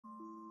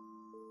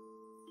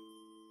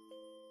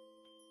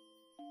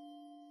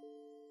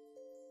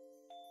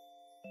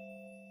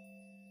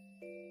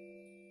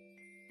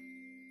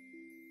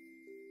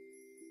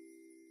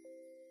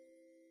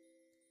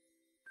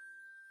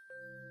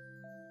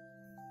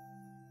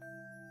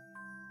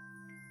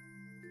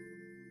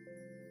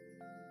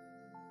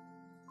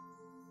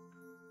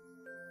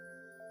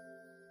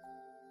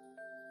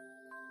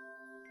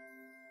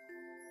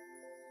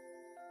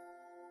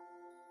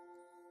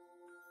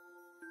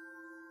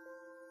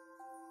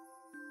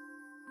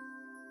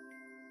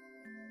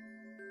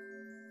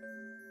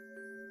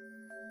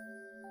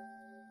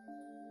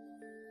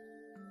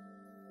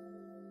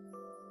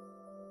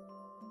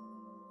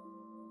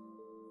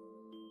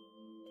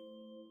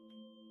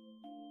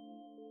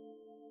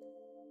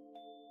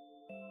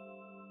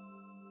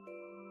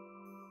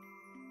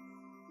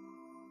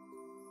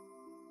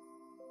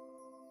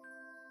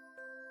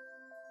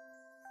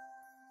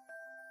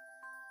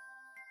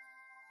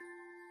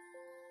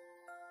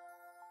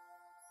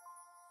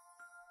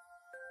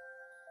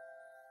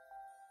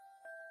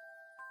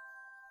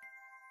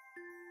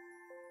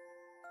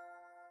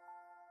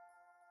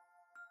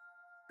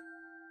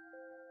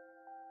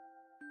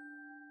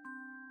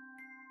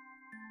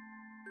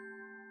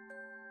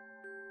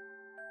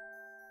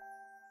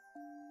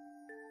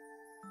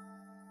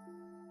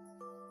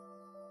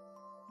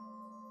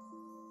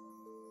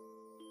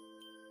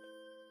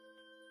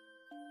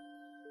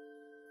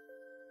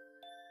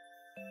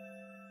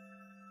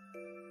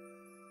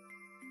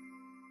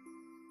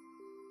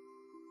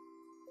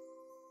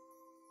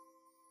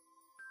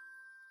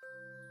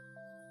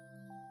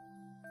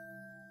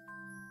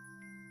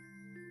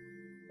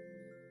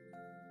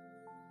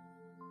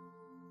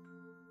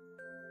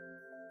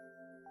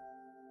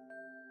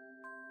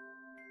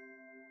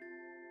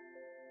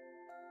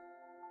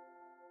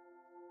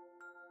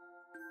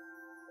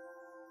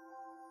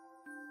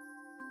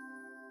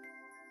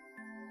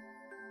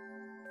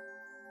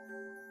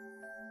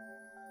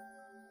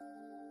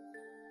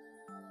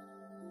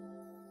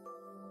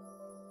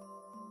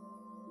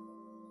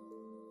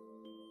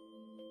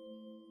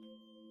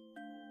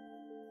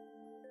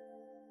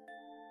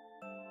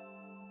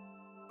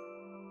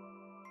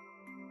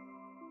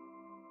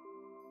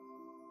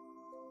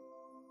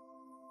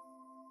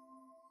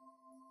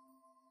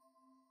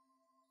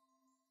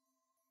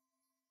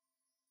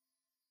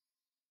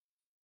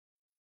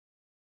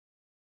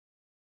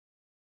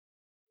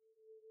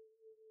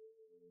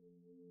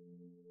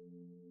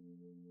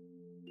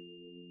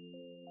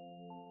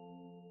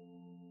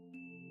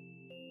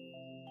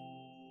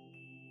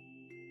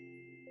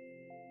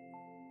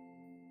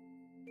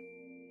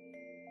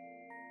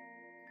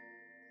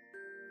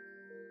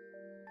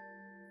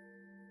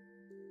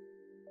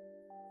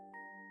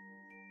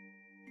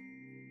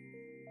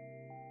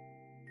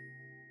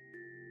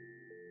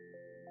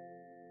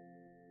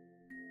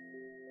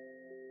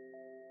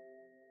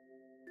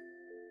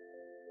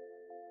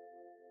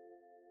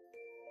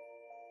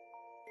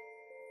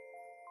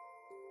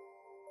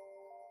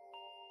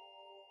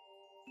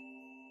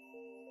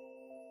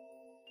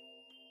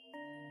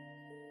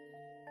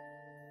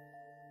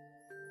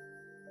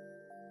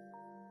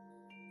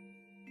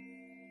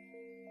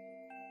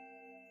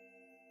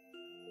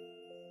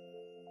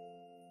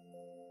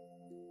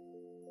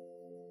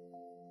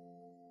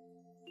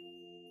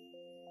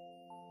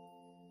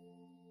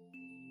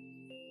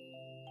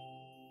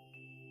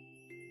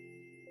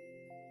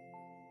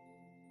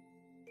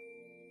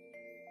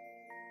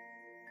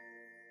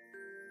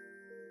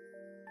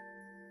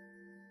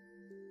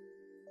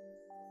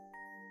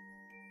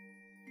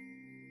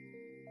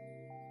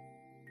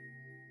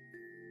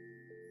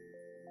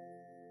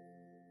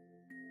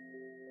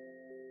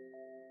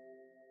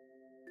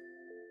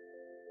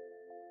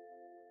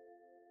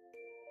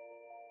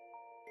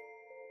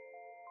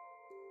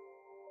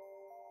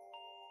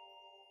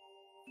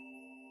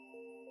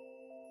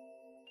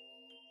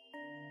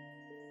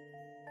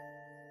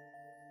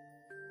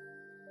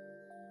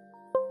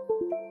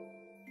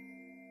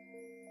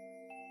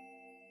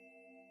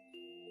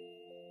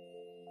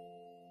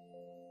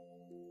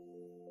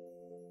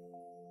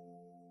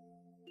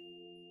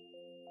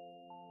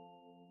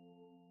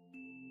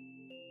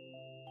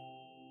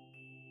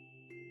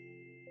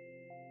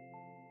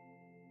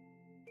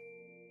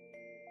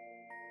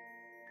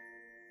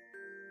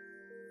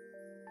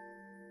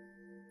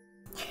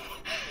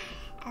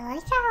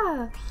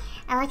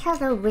I like how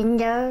the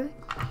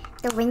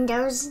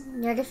Windows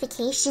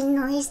notification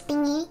noise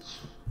thingy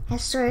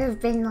has sort of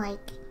been like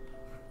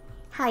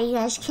how you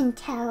guys can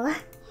tell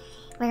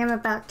when I'm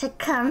about to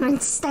come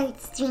and start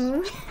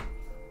stream.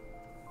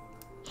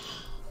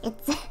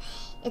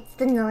 It's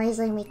the noise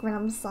I make when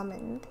I'm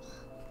summoned.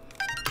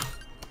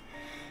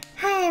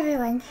 Hi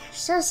everyone,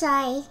 so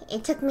sorry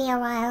it took me a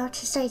while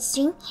to start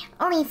stream.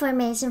 Only 4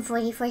 minutes and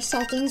 44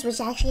 seconds, which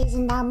actually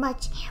isn't that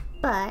much,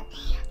 but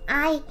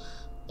I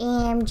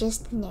am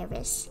just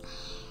nervous.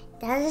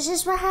 That is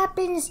just what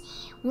happens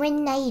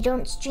when I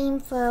don't stream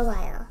for a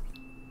while.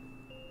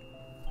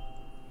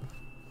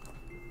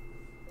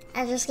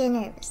 I just get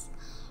nervous.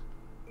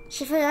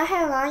 She forgot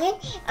her login?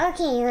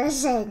 Okay,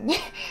 listen.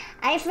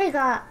 I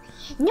forgot.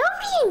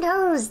 Nobody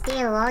knows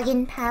their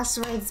login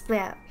passwords,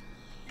 bro.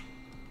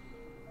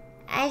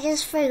 I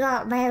just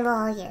forgot my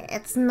login.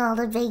 It's not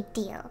a big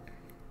deal.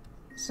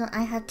 So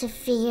I had to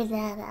figure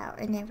that out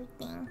and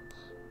everything.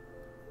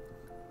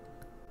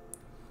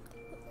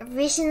 I've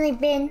recently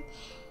been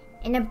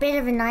in a bit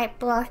of an art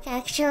block,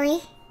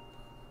 actually.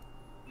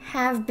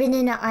 Have been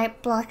in an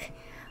art block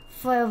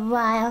for a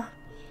while,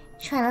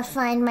 trying to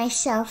find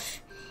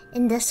myself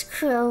in this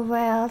cruel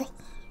world,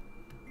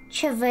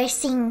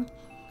 traversing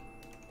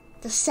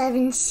the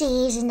 7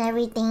 seas and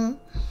everything,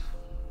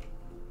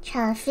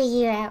 trying to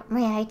figure out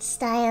my art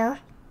style.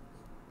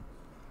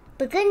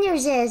 But good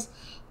news is,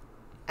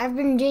 I've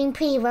been doing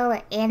pretty well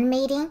at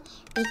animating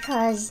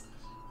because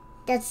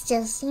that's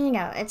just, you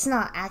know, it's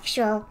not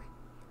actual.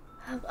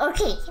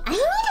 Okay, I need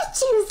to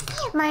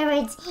choose my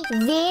words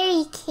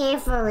very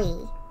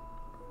carefully.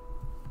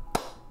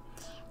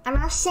 I'm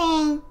not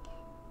saying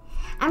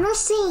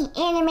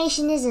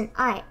animation isn't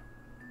art.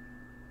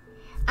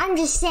 I'm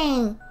just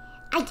saying,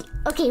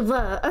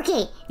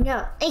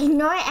 no,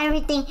 ignore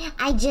everything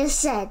I just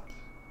said.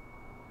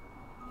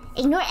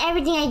 Ignore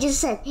everything I just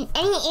said. Any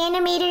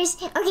animators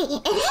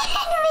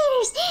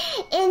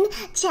in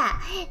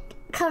chat,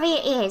 cover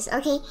your ears,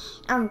 okay?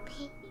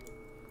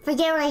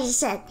 Forget what I just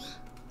said.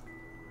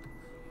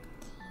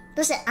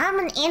 Listen, I'm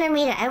an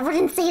animator. I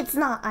wouldn't say it's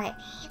not art.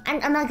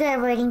 I'm not good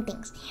at wording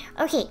things.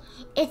 Okay,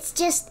 it's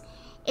just,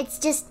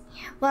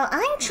 well,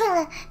 I'm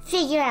trying to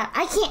figure out.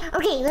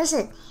 Okay,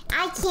 listen,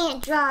 I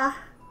can't draw.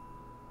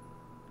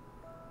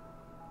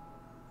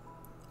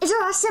 It's a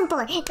lot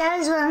simpler. That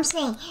is what I'm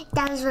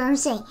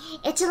saying.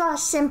 It's a lot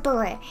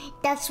simpler.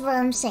 That's what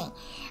I'm saying.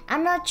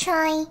 I'm not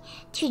trying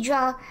to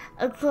draw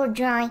a cool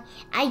drawing.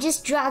 I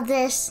just draw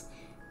this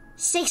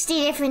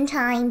 60 different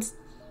times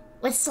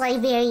with slight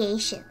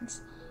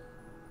variations.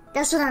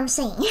 That's what I'm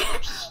saying.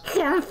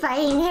 I'm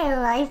fighting her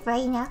life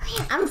right now.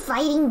 I'm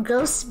fighting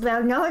ghosts,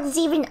 bro. No one's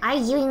even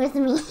arguing with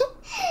me.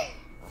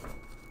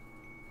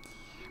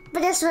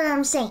 But that's what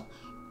I'm saying.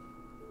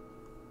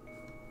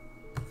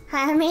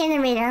 I'm an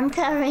animator. I'm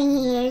covering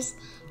ears.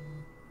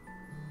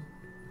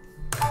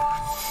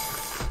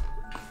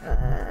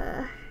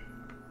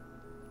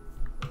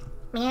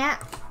 Yeah.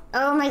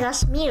 Oh my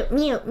gosh.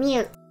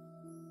 Mute.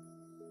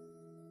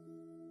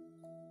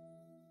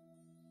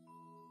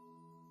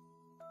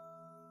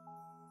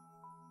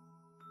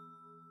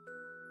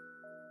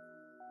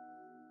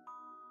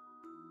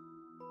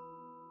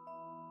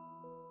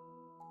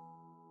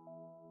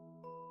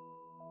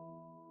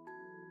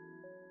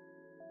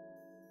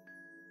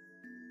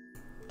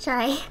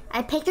 Sorry,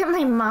 I picked up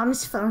my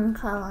mom's phone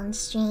call on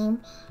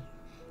stream.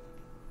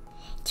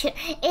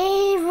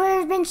 It would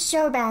have been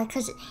so bad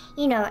because,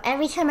 you know,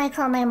 every time I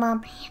call my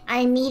mom, I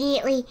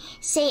immediately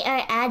say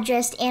our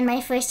address and my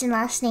first and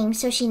last name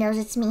so she knows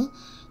it's me.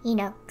 You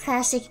know,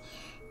 classic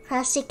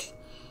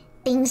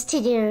things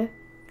to do.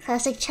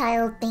 Classic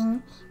child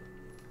thing.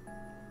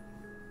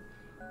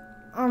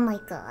 Oh my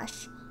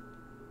gosh.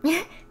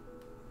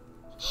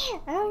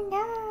 Oh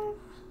no.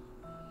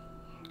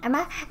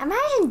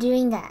 Imagine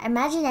doing that.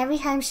 Imagine every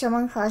time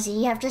someone calls you,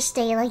 you have to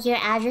say like your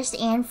address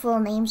and full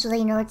name so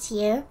they know it's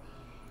you.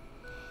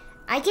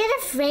 I get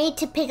afraid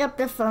to pick up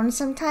the phone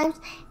sometimes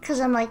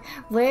because I'm like,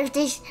 what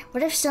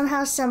if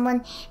somehow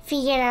someone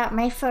figured out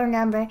my phone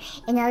number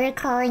and now they're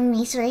calling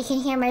me so they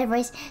can hear my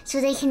voice so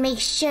they can make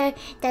sure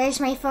that it's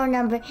my phone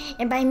number,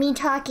 and by me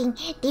talking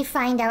they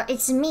find out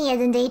it's me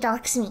and then they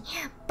dox me.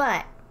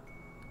 But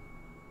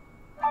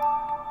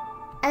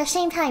at the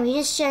same time, you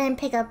just shouldn't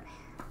pick up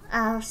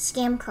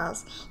scam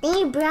calls. Thank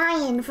you,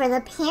 Brian, for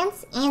the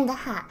pants and the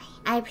hat.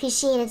 I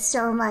appreciate it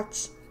so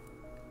much.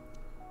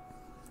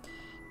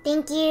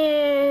 Thank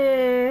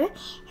you,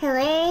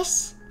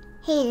 Hilarious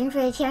Hayden,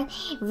 for the turn.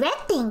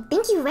 Red Thing,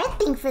 thank you, Red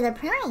Thing, for the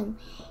prime.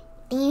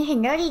 Then you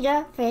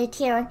Hinoriga for the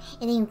tier 1,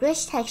 and then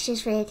Glitch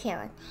Textures for the tier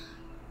 1.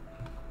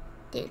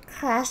 Dude,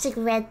 classic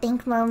Red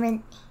Think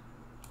moment.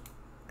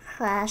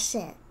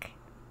 Classic.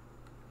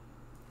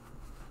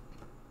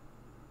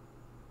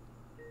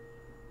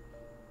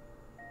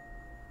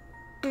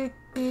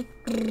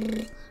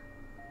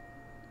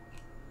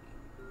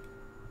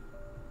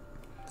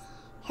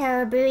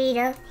 Hello,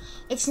 Burrito.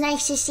 It's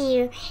nice to see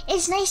you.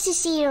 It's nice to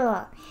see you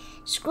all.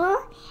 School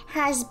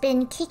has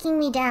been kicking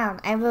me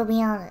down, I will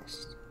be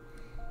honest.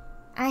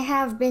 I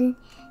have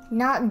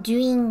not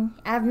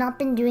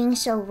been doing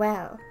so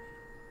well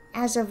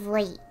as of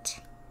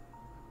late.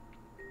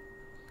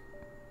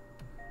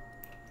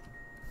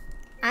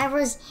 I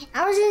was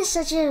in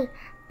such a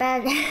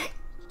bad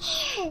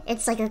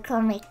it's like a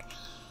comic.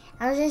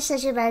 I was in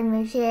such a bad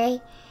mood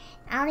today.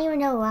 I don't even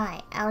know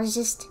why. I was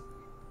just,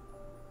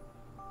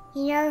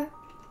 you know,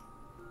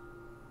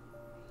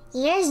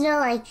 you guys know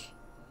like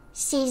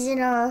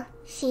seasonal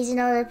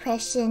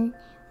depression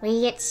where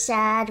you get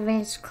sad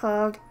when it's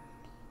cold.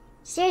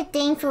 Is there a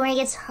thing for when it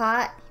gets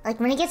hot? Like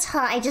when it gets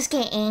hot, I just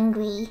get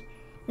angry.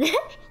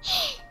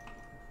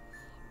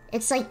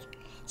 It's like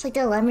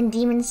the Lemon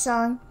Demon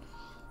song.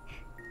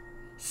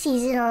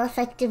 Seasonal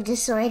affective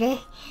disorder.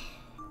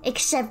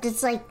 Except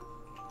it's like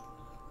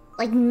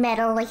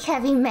metal, like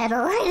heavy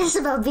metal. It's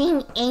about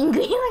being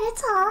angry when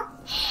it's hot.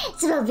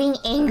 It's about being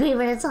angry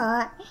when it's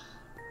hot.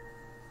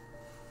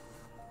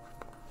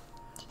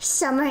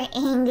 Summer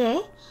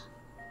anger.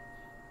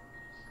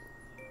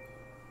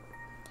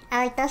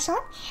 I like that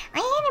song.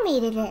 I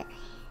animated it.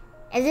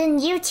 And then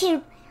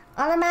YouTube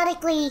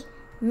automatically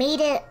made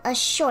it a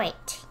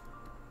short.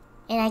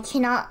 And I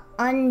cannot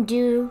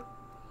undo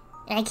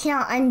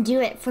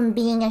it from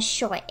being a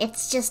short.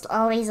 It's just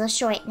always a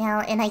short now,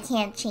 and I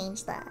can't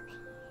change that.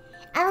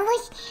 I don't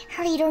like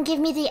how you don't give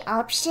me the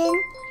option,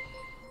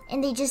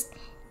 and they just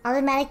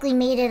automatically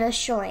made it a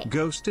short.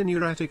 Ghost in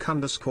erratic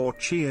underscore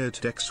cheered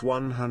Dex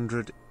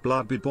 100,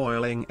 blood be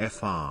boiling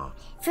FR.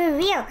 For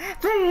real,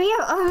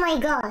 oh my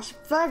gosh.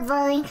 Blood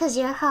boiling because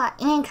you're hot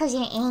and because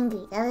you're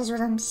angry. That is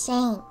what I'm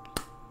saying.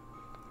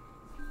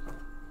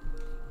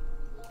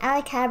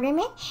 Alec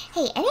Haberman?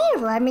 Hey,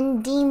 any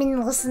Lemon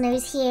Demon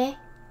listeners here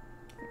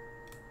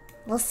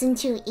listen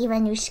to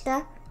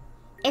Ivanushka?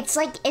 It's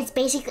like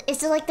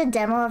the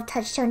demo of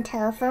Touchtone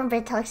Telephone, but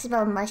it talks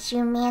about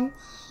Mushroom Man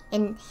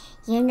and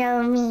You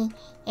Know Me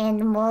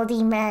and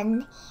Moldy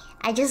Men.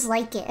 I just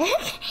like it.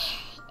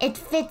 It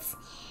fits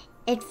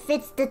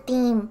the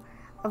theme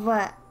of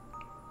what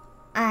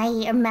I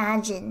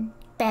imagine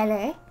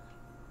better.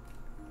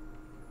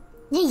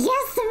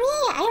 Yes,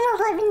 me! I'm a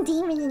Lemon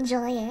Demon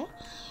enjoyer.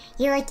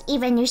 You like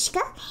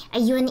Ivanushka? Are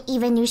you an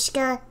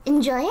Ivanushka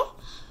enjoyer?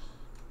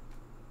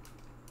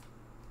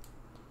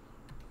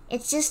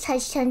 It's just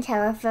Touchtone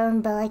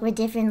Telephone, but like with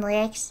different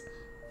lyrics.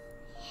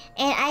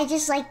 And I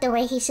just like the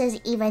way he says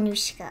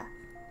Ivanushka.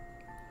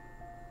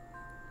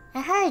 I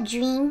had a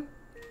dream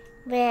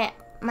where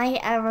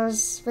I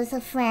was with a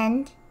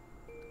friend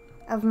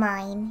of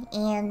mine,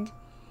 and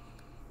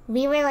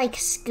we were like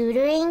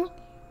scootering,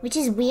 which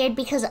is weird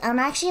because I'm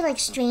actually like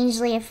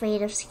strangely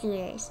afraid of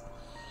scooters.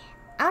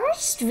 I'm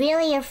just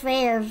really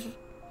afraid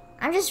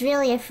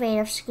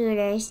of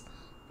scooters.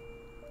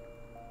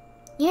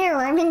 You're a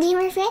Lemon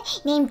Demon fan?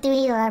 Name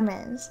 3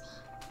 lemons.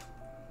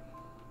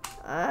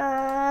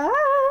 Oh,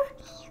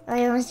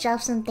 I almost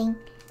dropped something.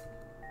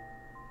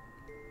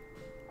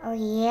 Oh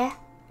yeah?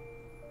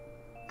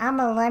 I'm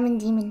a Lemon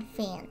Demon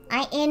fan.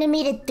 I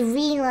animated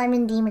 3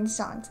 Lemon Demon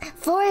songs.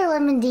 4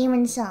 Lemon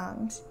Demon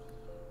songs.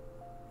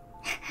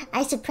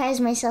 I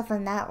surprised myself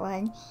on that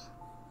one.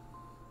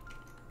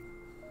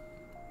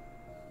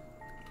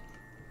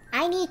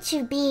 I need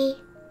to be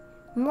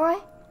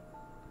more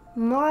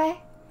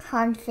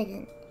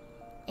confident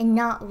and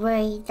not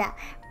worry that...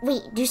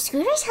 Wait, do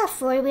scooters have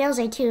 4 wheels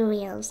or 2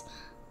 wheels?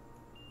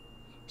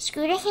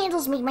 Scooter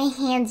handles make my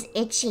hands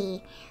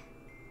itchy.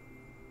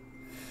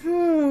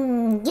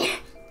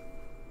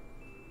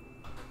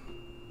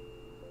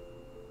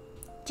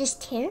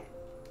 Just 2?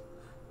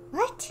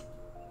 What?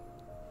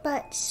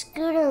 But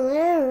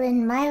Scootaloo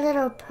and My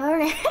Little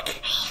Pony...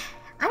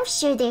 I'm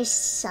sure there's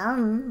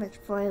some with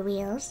 4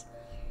 wheels.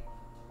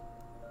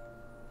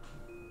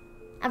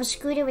 I have a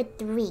scooter with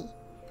 3.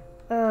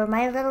 Oh,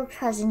 my little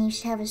cousin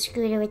used to have a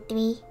scooter with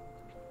 3.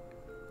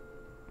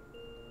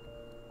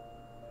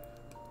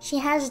 She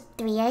has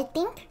 3, I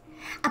think.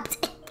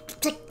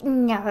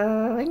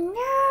 No.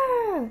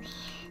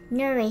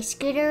 No way,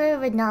 Scootaloo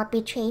would not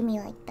betray me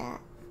like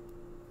that.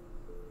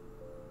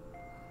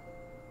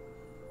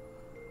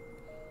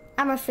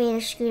 I'm afraid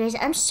of scooters.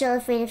 I'm so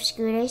afraid of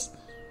scooters.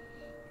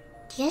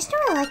 Do you guys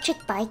know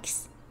electric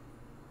bikes?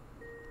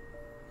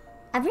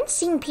 I've been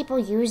seeing people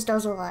use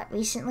those a lot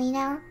recently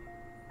now.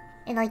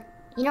 And like,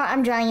 you know,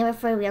 I'm driving it with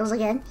 4 wheels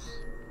again.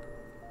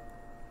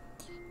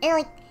 And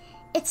like,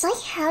 it's like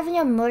having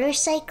a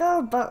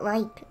motorcycle, but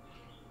like,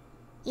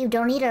 you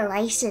don't need a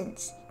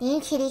license. You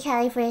need kitty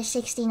caddy for the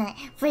 69,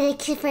 for the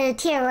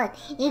tier 1.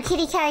 You need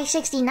kitty caddy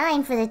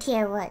 69 for the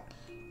tier 1.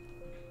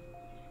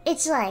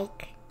 It's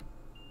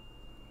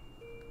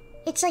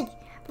It's like,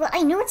 well,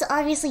 I know it's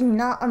obviously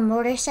not a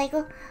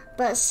motorcycle,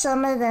 but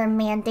some of them,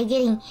 man, they're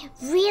getting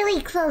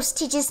really close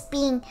to just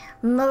being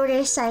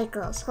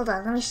motorcycles. Hold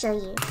on, let me show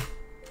you.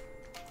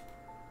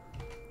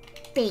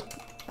 Big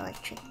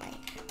electric bike.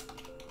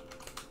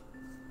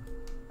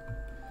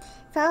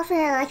 Fell off an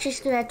electric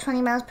scooter at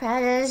 20 miles per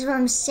hour. That is what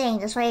I'm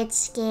saying. That's why it's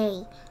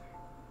scary.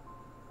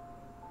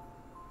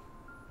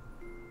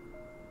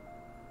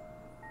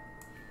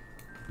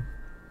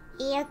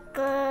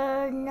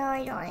 Yuck, no,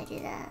 I don't want to do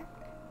that.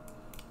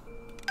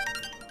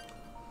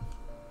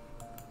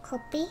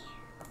 Copy.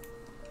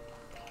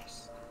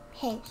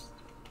 Paste.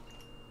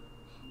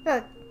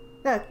 Look.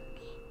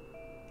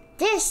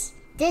 This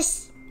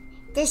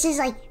is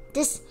like,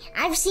 this,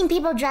 I've seen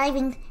people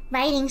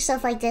riding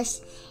stuff like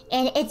this,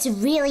 and it's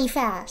really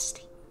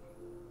fast.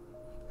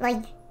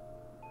 Like,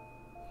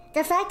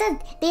 the fact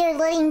that they are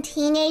letting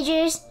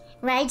teenagers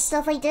ride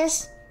stuff like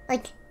this,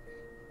 like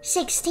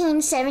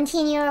 16,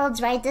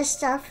 17-year-olds ride this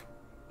stuff,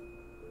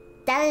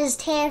 that is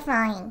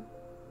terrifying.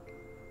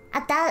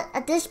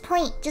 At this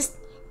point, just,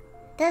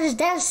 that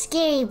is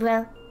scary,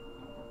 bro.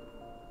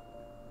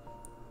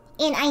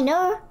 And I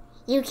know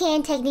you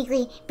can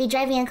technically be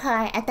driving a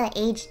car at that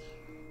age,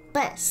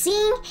 but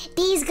seeing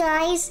these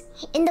guys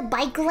in the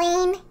bike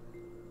lane,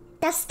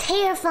 that's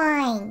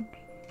terrifying.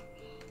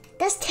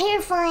 That's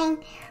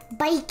terrifying.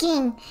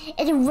 Biking,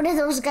 and then one of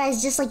those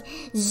guys just like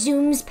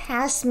zooms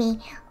past me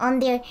on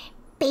their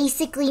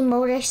basically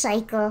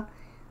motorcycle.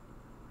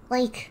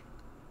 Like,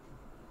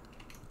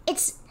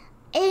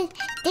 they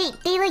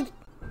like,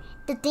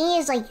 the thing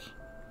is like,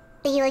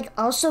 they like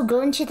also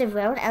go into the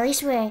road, at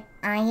least where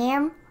I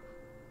am.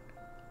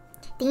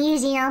 Thank you,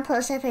 Xenon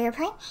Poster, for your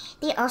point.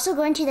 They also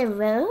go into the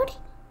road,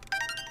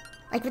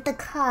 like with the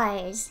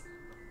cars.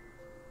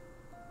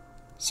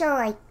 So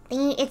like,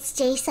 it's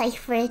J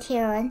Cypher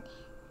Tier.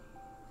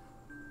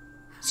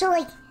 So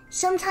like,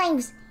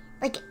 sometimes,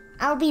 like,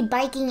 I'll be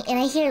biking and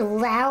I hear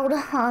loud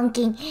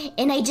honking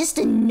and I just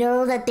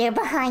know that they're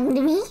behind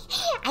me.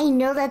 I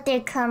know that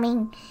they're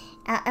coming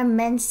at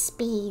immense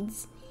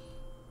speeds.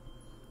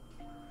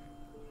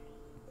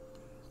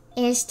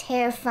 It is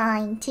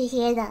terrifying to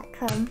hear that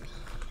come.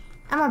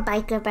 I'm a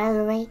biker, by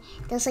the way.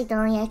 That's like the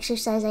only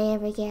exercise I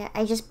ever get.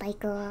 I just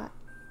bike a lot.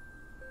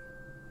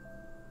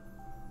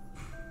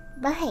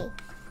 But hey,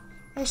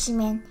 listen,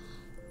 man.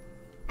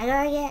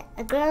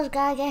 A girl's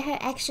gotta get her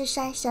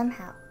exercise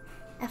somehow.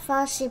 I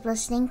fall asleep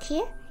listening to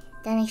you.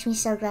 That makes me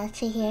so glad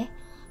to hear.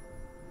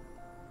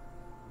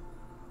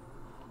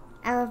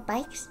 I love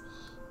bikes.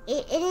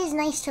 It is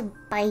nice to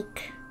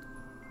bike.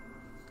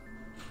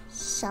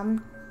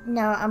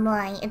 No, I'm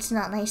lying. It's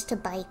not nice to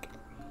bike.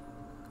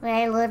 Where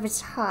I live,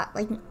 it's hot,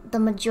 like, the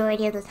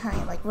majority of the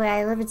time. Like, where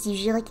I live, it's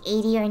usually, like,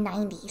 80 or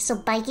 90. So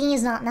biking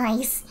is not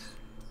nice.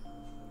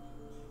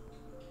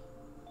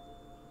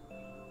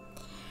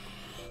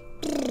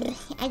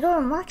 I go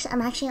on walks.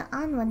 I'm actually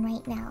on one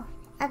right now.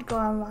 I'd go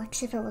on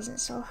walks if it wasn't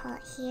so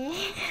hot here.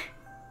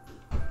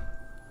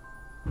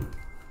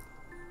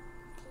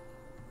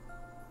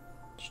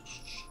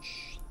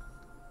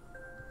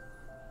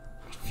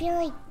 I feel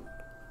like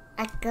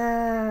I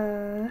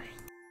go...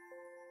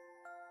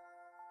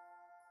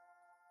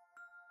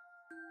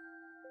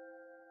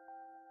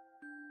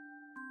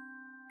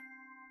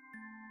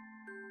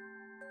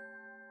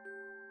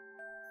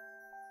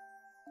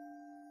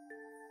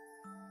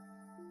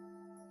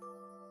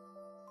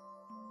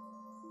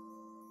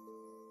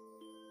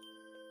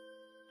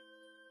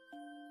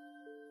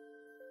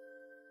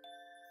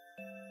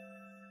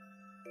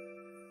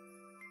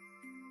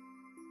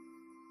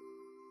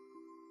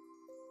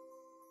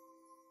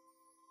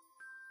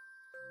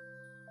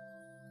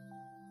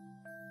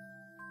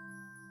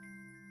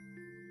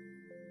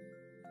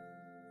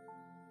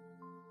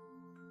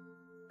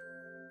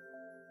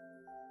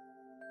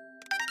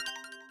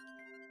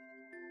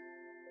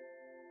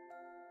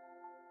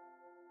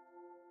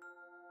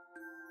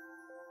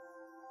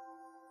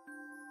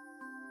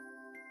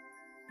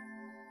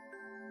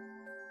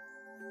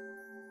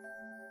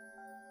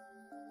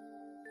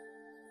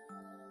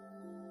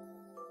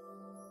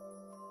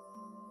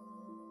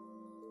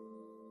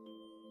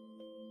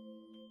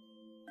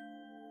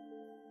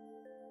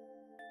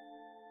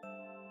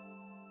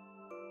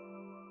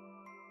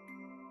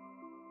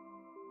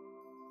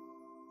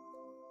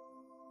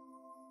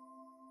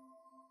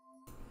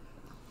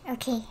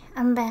 Okay,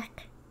 I'm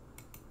back.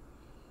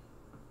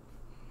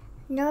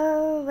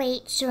 No,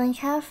 wait, so in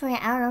California,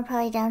 I don't know,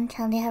 probably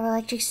downtown, they have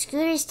electric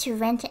scooters to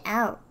rent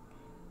out.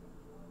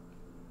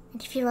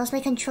 And if you lost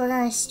my controller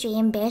on the street,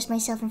 embarrass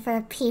myself in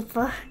front of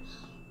people.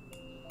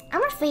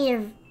 I'm afraid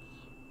of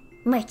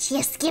merch.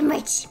 Yes, get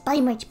merch, buy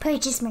merch,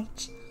 purchase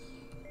merch.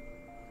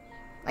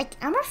 Like,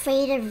 I'm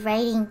afraid of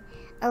riding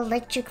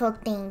electrical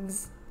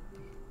things.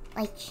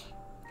 Like,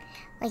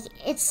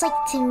 it's like,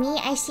 to me,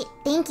 I see,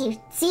 thank you,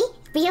 see?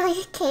 Be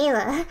like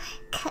Kayla.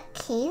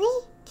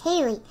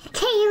 Kaylee,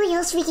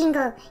 let's freaking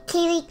go.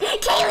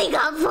 Kaylee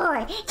got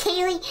 4.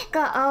 Kaylee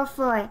got all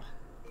 4.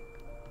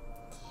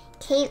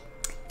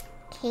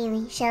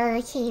 Kaylee, shout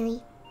out to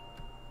Kaylee.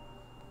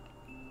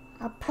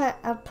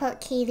 I'll put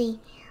Katie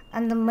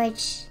on the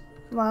merch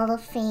wall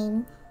of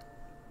fame.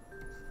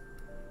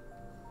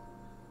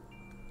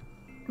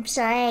 I'm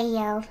sorry I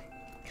yelled,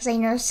 because I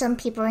know some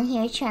people in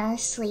here are trying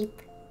to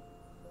sleep.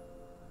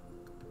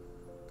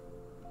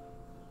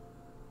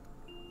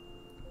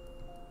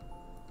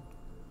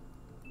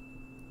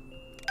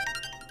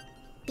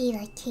 Be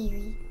like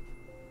Katie.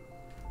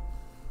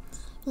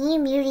 You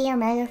mute your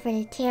mega for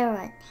the tier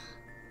 1.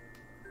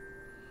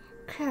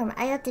 Crumb,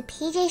 I got the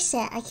PJ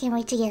set. I can't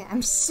wait to get it.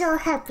 I'm so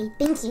happy.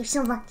 Thank you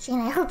so much,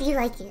 and I hope you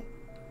like it.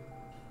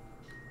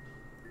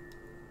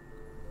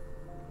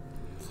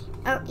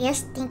 Oh,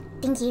 yes,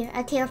 thank you.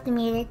 I'll take off the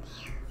muted.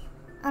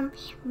 By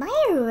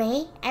the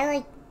way,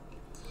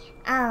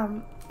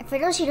 for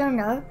those who don't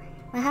know,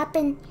 what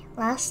happened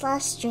last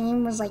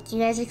stream was like you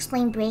guys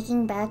explained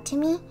Breaking Bad to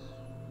me,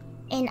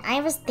 and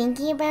I was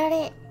thinking about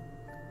it,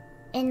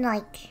 and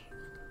like,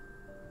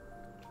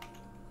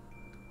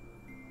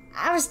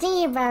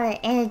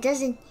 and it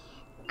doesn't,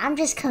 I'm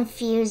just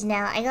confused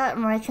now. I got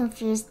more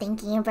confused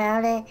thinking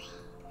about it.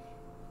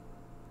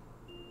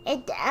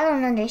 I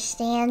don't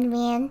understand,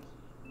 man.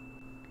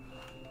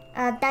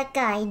 That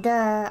guy,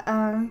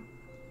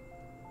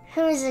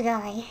 who is the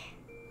guy?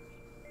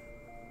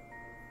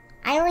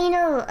 I only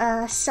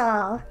know,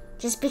 Saul,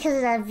 just because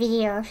of that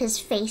video of his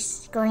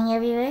face going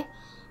everywhere.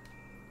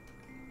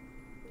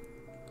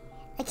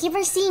 I keep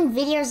on seeing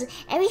videos,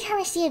 every time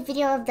I see a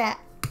video of that.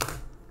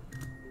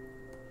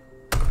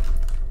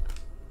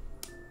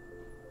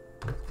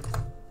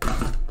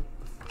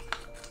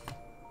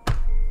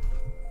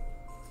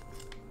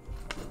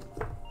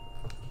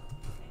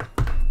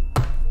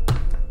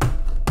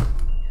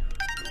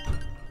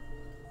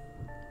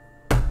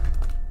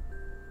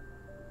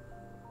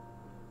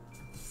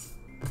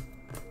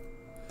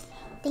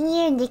 I think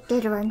you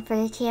addicted one for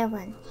the tier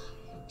 1.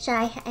 So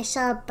I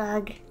saw a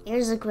bug. It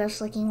was a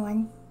gross looking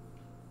one.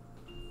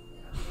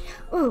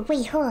 Oh,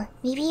 wait, hold on.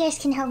 Maybe you guys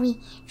can help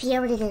me figure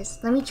out what it is.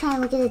 Let me try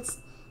and look at its...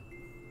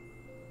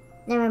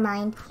 Never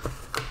mind.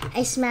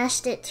 I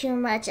smashed it too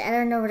much. I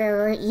don't know what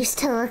it used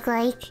to look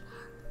like.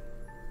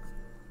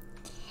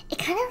 It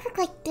kind of looked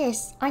like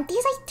this. Aren't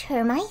these like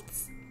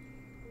termites?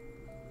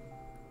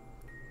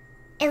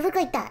 It looked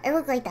like that. It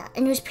looked like that.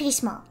 And it was pretty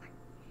small.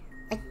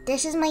 Like,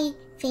 this is my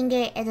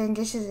finger, and then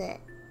this is it.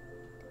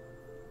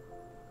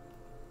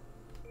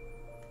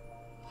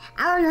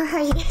 I don't know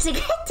how you guys are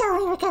gonna tell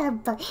me what kind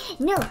of bug.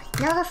 No,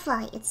 not a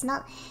fly. It's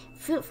not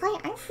fruit fly.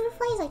 Aren't fruit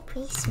flies like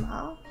pretty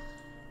small?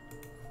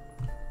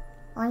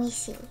 Let me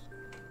see.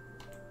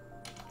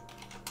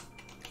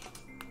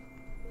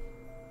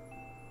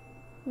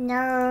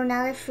 No,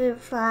 not a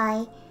fruit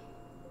fly.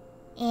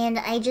 And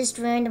I just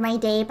ruined my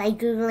day by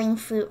googling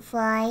fruit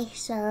fly,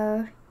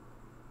 so...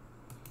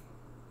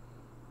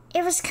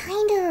 It was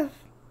kind of...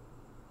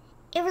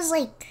 It was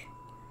like...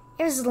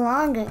 It was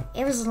longer.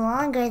 It was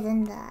longer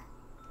than that.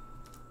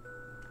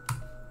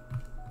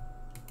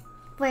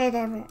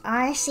 Whatever.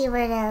 Honestly,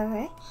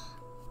 whatever.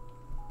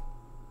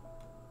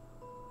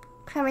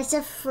 Crumb, it's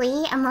a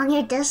flea. I'm on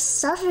your desk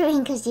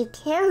suffering because you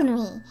killed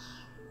me.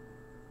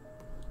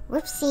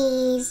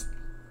 Whoopsies.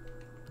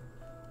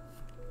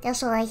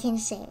 That's all I can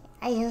say.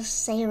 I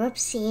just say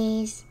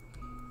whoopsies.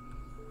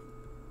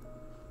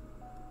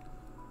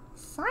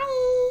 Sorry.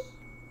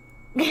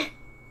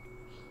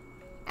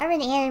 I've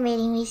been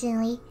animating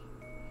recently.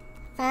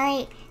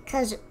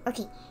 Cause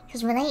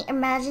when I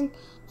imagine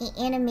an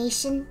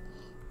animation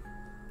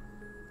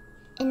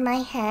in my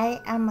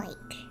head, I'm like,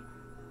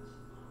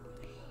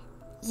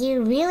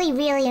 you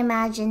really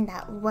imagine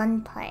that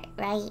one part,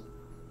 right?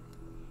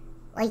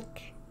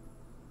 Like,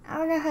 I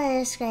don't know how to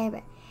describe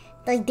it.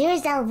 Like,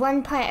 there's that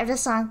one part of the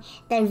song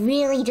that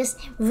really just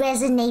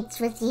resonates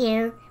with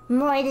you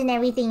more than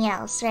everything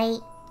else, right?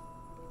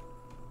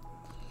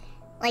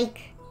 Like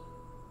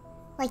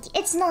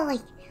it's not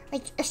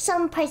like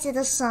some parts of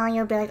the song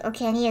you'll be like,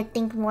 okay, I need to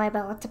think more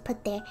about what to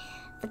put there.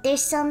 But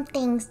there's some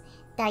things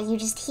that you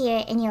just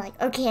hear and you're like,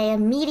 okay, I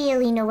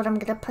immediately know what I'm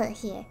gonna put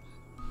here.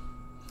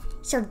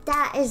 So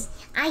that is,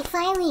 I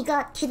finally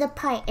got to the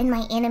part in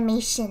my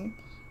animation.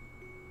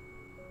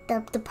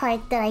 The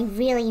part that I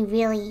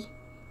really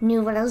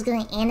knew what I was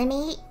gonna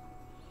animate.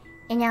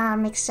 And now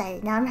I'm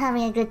excited. Now I'm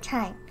having a good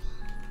time.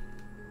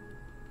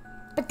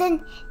 But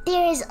then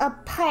there is a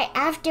part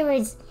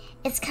afterwards.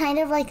 It's kind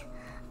of like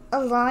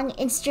a long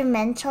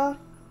instrumental.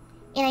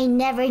 And I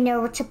never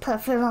know what to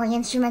put for long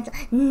instrumental.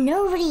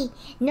 Nobody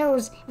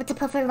knows what to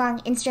put for long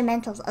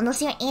instrumentals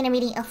unless you're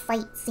animating a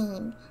fight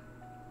scene.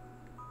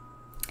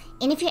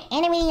 And if you're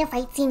animating a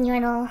fight scene, you're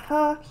on a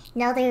whole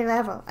nother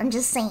level. I'm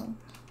just saying.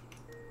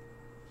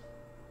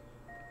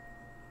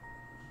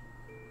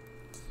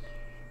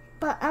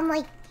 But I'm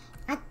like,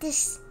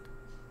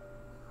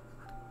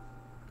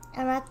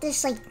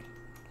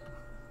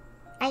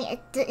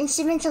 the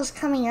instrumental's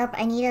coming up.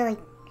 I need to like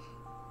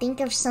think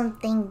of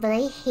something, but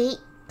I hate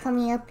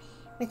coming up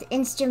with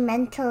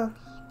instrumental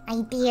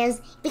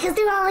ideas because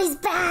they're always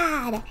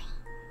bad.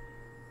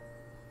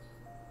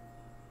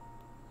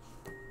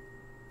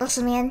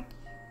 Also, man,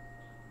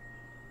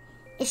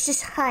 it's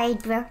just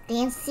hard, bro.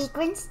 Dance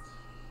sequence,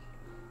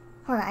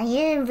 Hold on, I need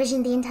to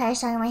envision the entire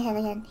song in my head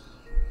again.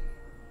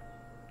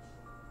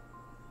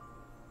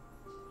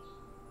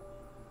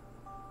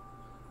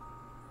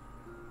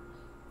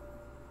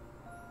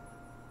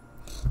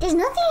 There's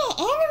nothing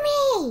to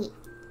animate!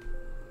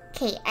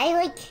 Okay,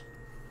 I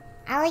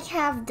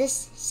have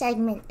this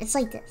segment. It's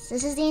like this.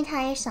 This is the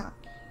entire song.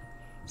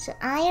 So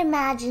I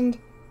imagined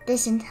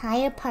this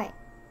entire part.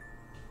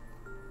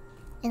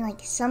 And like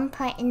some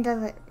part in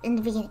the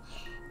beginning.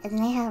 And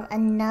then I have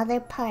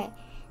another part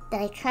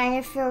that I kind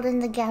of filled in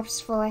the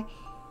gaps for.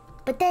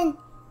 But then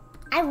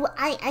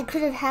I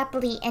could have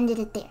happily ended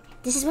it there.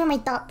 This is where my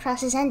thought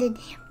process ended.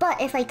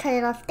 But if I cut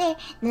it off there,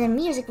 then the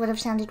music would have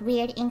sounded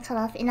weird and cut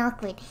off and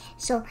awkward.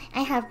 So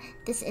I have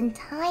this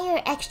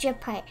entire extra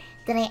part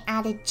that I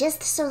added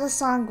just so the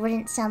song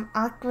wouldn't sound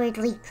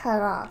awkwardly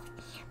cut off.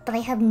 But I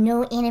have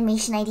no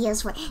animation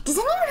ideas for it. Does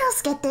anyone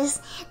else get this?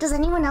 Does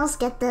anyone else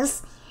get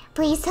this?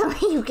 Please tell me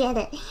you get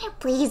it.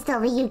 Please tell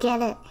me you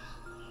get it.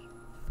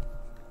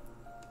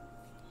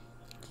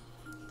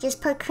 Just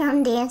put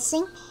Crumb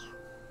dancing.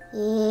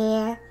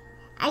 Yeah.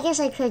 I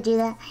guess I could do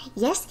that.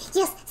 Yes,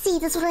 yes, see,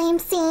 that's what I am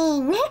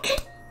saying.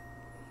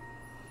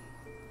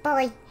 But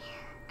like,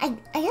 I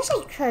guess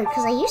I could,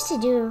 because I used to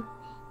do,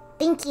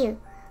 thank you,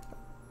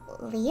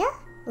 Leah,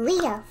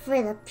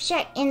 for the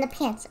shirt and the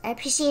pants. I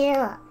appreciate it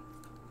a lot.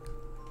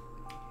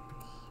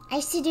 I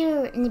used to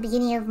do, in the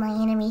beginning of my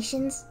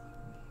animations,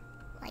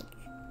 like,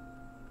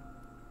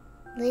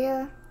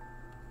 little,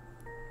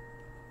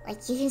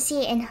 like you can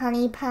see it in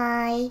Honey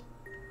Pie,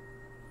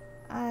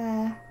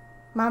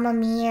 Mamma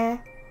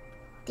Mia.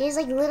 There's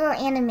like little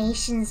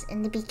animations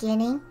in the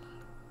beginning.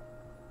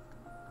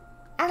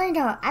 I don't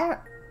know.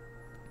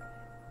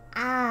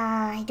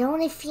 I don't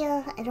want to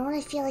feel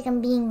like I'm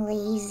being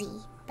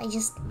lazy by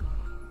just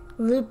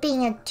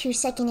looping a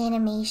 2-second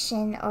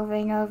animation over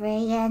and over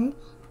again.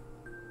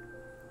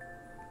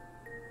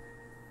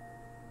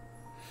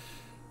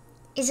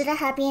 Is it a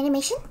happy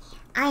animation?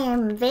 I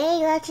am very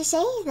glad to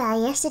say that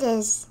yes, it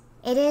is.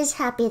 It is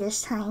happy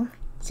this time,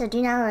 so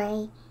do not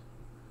worry.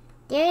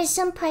 There is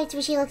some parts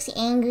where she looks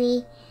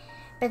angry,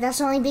 but that's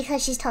only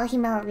because she's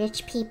talking about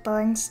rich people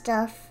and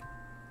stuff.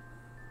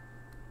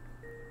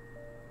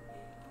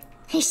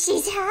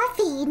 She's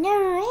happy,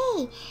 no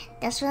way.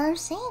 That's what I'm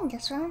saying,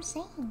 that's what I'm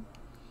saying.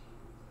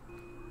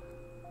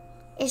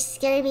 It's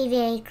gonna be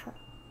very cool.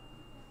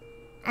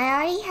 I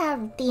already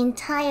have the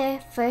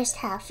entire first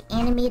half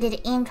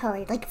animated and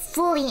colored, like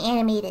fully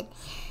animated.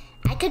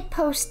 I could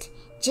post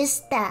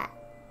just that,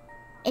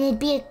 and it'd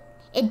be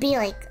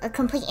like a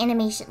complete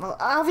animation. Well,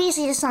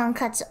 obviously the song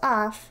cuts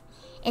off,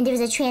 and there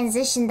was a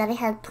transition that I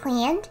had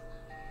planned,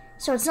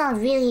 so it's not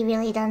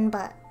really done.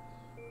 But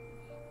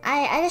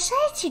I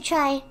decided to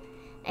try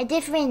a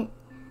different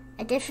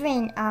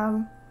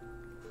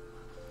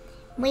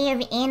way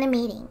of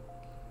animating,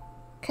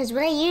 cause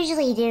what I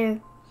usually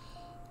do,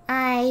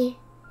 I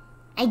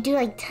do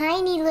like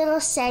tiny little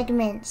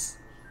segments,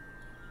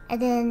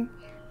 and then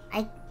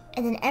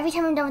every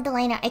time I'm done with the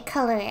line art, I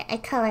color it, I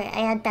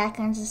add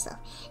backgrounds and stuff.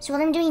 So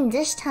what I'm doing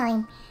this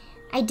time,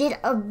 I did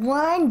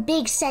one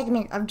big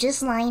segment of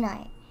just line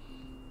art,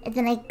 and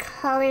then I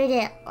colored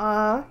it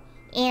all,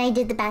 and I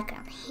did the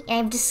background.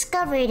 And I've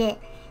discovered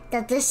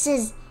that they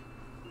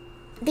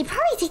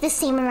probably take the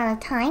same amount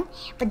of time,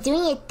 but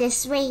doing it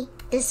this way,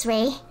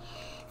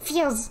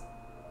 feels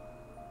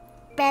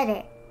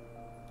better.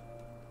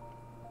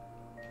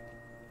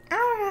 I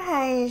don't know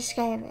how to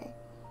describe it.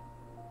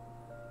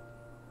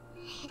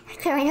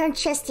 I don't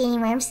trust you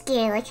anymore, I'm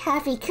scared. Like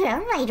Happy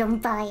Crumb, I don't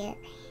buy it.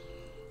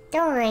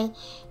 Don't worry,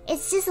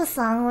 it's just a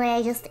song where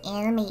I just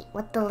animate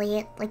what the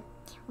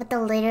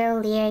literal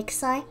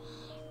lyrics are.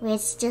 Where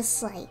it's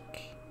just like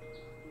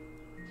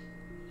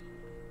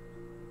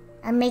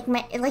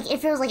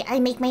if it was like I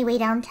make my way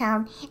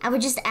downtown, I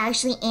would just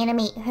actually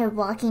animate her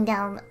walking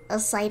down a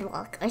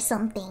sidewalk or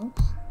something.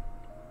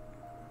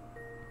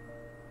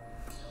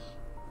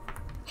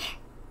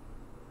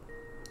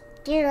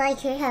 Do you like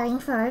her having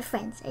fun with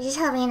friends, or just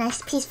having a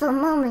nice peaceful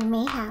moment,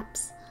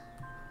 mayhaps?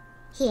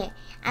 Here,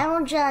 I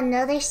will draw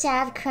another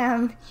sad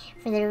crumb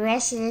for the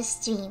rest of the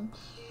stream.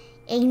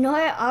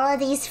 Ignore all of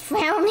these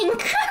frowning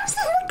crumbs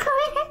in the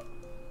corner.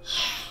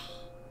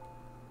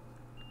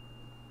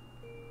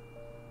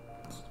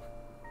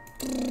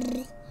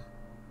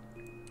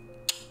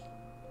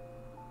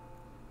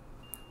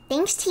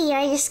 Thanks to you,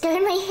 I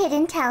discovered my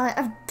hidden talent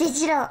of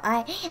digital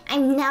art.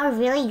 I'm now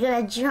really good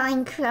at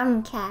drawing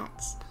crumb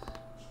cats.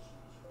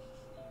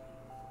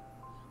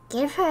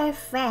 Give her a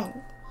friend.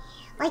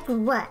 Like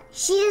what?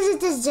 She doesn't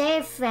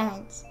deserve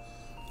friends.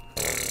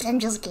 I'm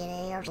just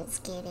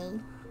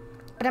kidding.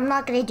 But I'm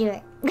not gonna do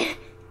it.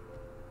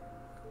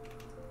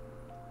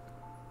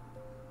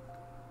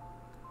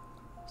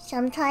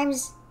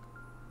 Sometimes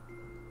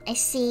I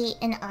see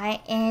an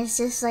art and it's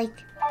just like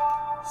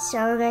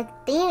so good.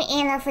 Thank you,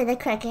 Anna, for the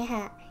cricket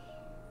hat.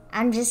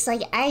 I'm just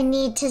like, I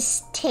need to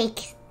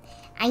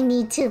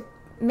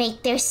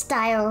make their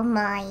style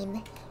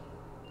mine.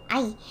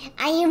 I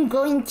am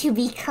going to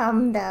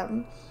become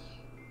them.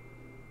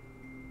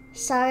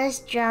 Sarah's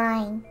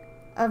drawing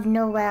of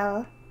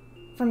Noel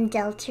from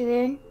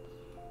Deltarune.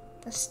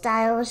 The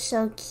style was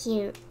so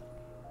cute.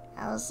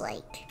 I was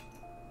like,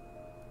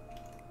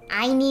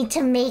 I need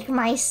to make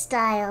my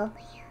style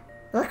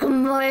look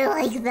more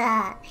like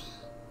that.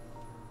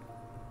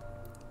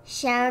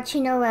 Shout out to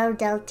Noelle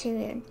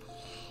Deltarune.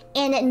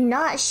 And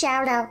not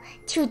shout out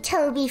to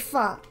Toby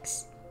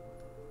Fox.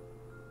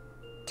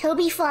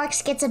 Toby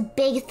Fox gets a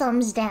big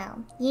thumbs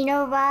down. You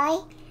know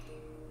why?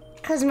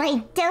 Because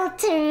my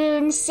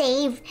Deltarune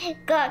save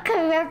got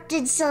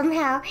corrupted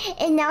somehow,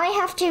 and now I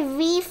have to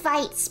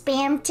refight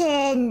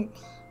Spamton.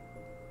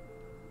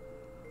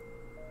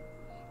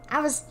 I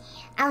was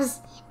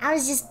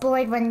just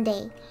bored one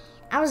day.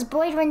 I was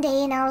bored one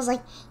day and I was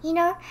like, you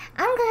know,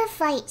 I'm gonna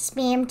fight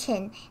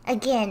Spamton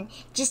again,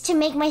 just to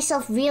make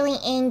myself really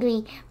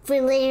angry for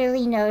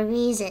literally no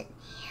reason.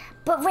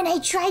 But when I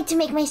tried to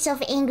make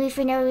myself angry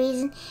for no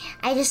reason,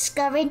 I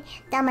discovered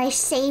that my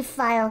save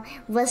file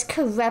was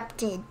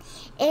corrupted.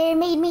 And it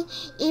made me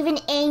even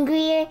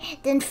angrier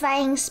than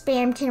fighting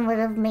Spamton would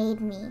have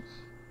made me.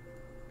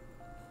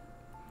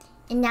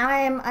 And now I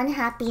am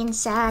unhappy and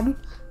sad.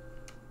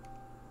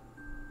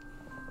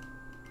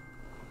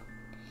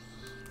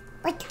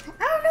 Like,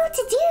 I don't know what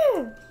to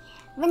do.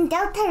 When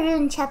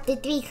Deltarune Chapter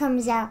 3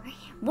 comes out,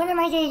 what am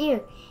I gonna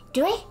do?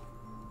 Do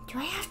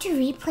I have to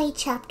replay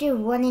Chapter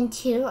 1 and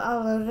 2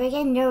 all over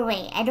again? No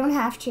way, I don't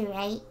have to,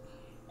 right?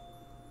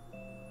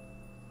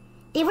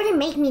 They wouldn't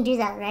make me do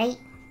that, right?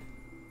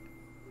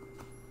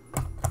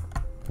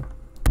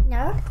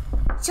 No?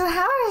 So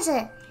how is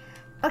it?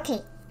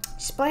 Okay,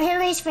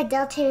 spoilers for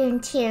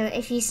Deltarune 2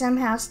 if you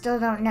somehow still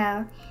don't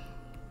know.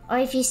 Or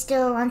if you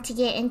still want to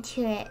get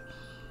into it.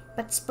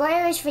 But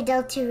spoilers for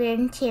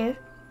Deltarune 2.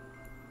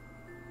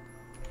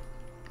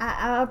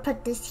 I'll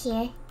put this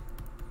here.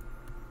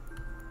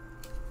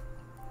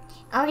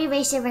 I'll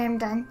erase it when I'm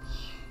done.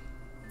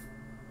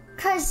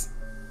 Cause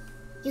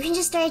you can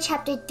just start at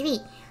Chapter 3.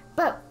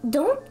 But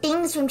don't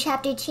things from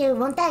Chapter 2,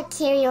 won't that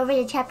carry over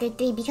to Chapter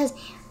 3? Because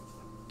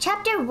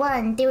Chapter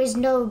 1, there was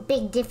no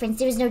big difference.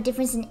 There was no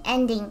difference in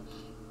ending.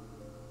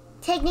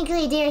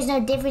 Technically, there is no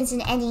difference in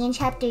ending in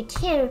Chapter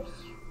 2.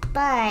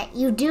 But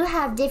you do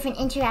have different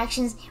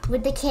interactions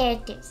with the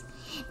characters.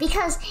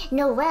 Because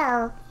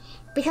Noelle,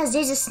 because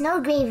there's a snow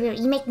grave route,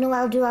 you make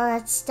Noelle do all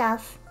that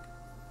stuff.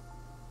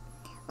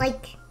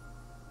 Like,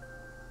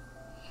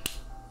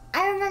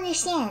 I don't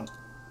understand.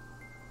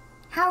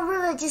 How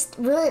will it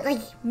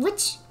like,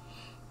 which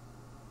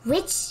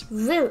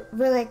route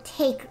will it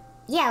take?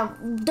 Yeah,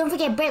 don't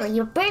forget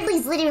Birdly.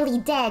 Birdly's literally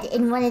dead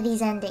in one of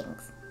these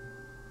endings.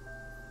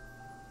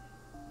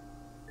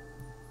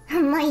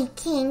 My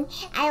king,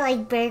 I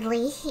like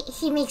Birdly.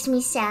 He makes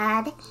me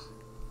sad.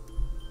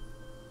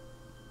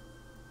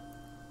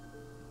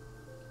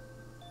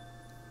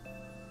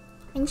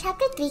 When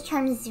Chapter 3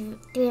 comes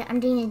through, I'm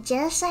doing a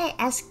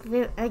genocide-esque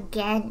route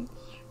again.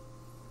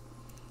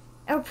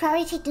 It'll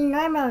probably take the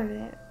normal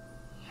route,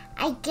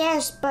 I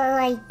guess, but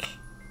like,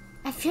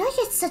 I feel like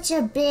it's such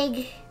a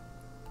big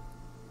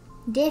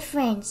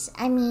difference.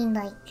 I mean,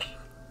 like,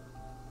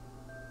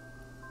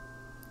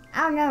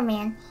 I don't know,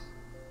 man.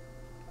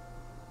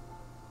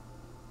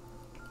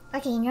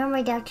 Okay, no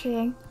more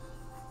Deltarune.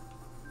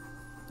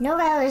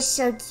 Noelle is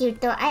so cute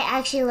though. I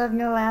actually love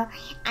Noelle.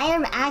 I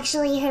am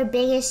actually her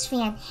biggest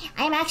fan.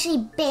 I'm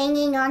actually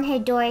banging on her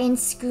door and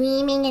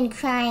screaming and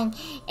crying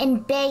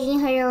and begging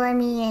her to let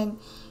me in.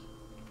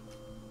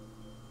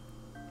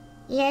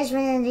 You guys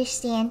wouldn't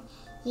understand.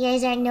 You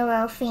guys aren't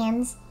Noelle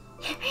fans.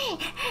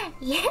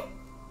 Yeah.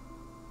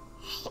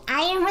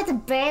 I am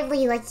with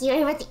Birdly like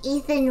you're with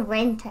Ethan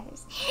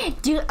Winters.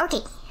 Dude,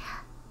 okay.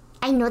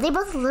 I know they're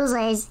both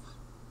losers.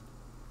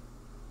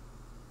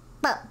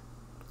 But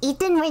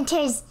Ethan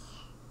Winters,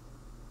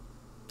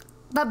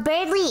 but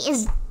Birdly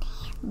is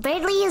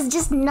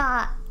just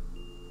not.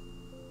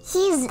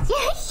 He's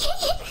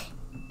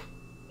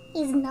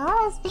not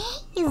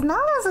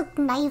as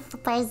nice a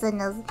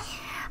person as.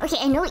 Okay,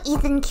 I know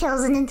Ethan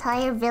kills an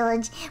entire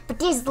village, but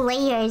there's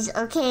layers,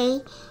 okay?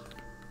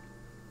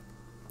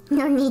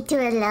 No need to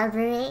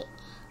elaborate.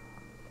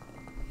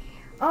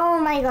 Oh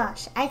my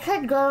gosh, I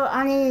could go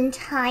on an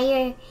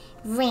entire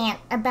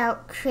rant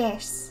about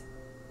Chris.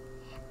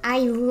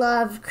 I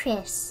love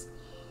Chris.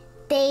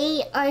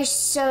 They are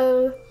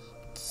so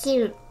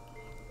cute.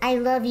 I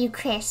love you,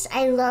 Chris.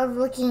 I love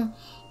looking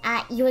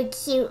at your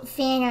cute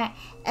fan art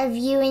of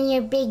you and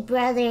your big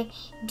brother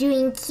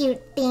doing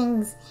cute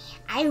things.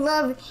 I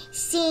love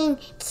seeing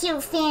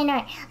cute fan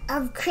art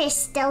of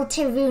Chris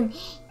Deltarune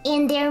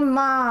and their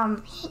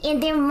mom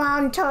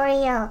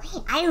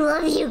Torio. I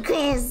love you,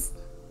 Chris.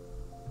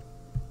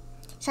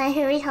 So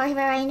who are we talking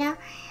about right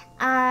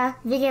now?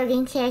 Video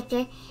game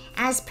character,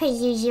 as per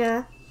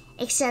usual.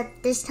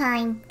 Except this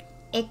time,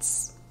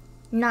 it's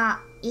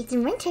not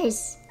Ethan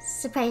Winters,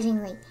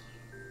 surprisingly.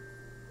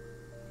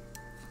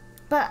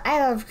 But I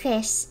love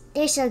Chris.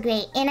 They're so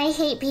great. And I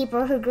hate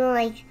people who go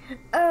like,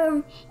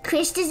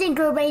 Chris doesn't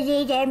go by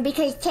they them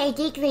because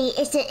technically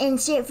it's an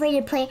insert for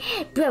the player.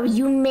 Bro,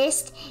 you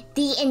missed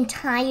the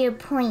entire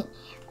point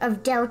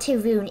of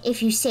Deltarune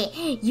if you say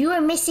it. You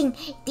are missing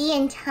the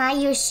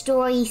entire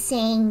story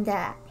saying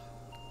that.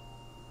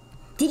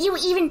 You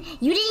didn't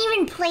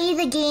even play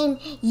the game.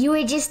 You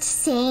were just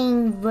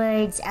saying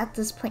words at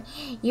this point.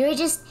 You were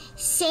just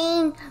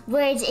saying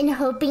words and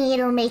hoping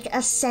it'll make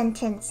a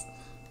sentence.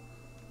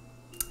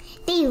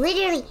 They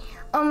literally,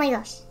 oh my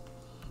gosh.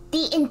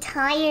 The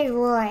entire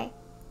lore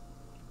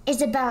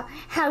is about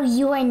how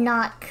you are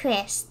not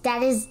Chris.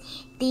 That is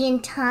the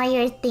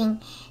entire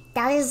thing.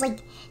 That is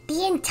like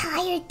the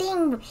entire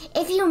thing.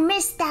 If you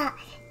miss that,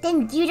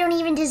 then you don't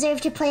even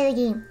deserve to play the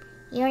game.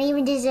 You don't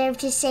even deserve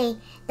to say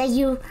that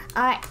you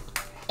are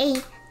a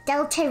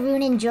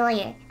Deltarune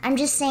enjoyer. I'm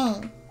just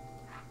saying.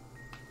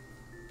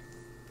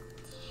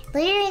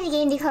 Later in the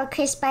game, they call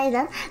Chris by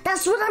them.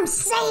 That's what I'm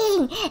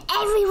saying!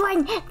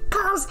 Everyone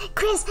calls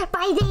Chris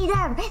by they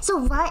them. So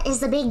what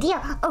is the big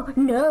deal? Oh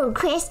no,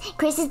 Chris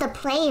is the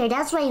player.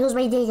 That's why he goes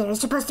by they them.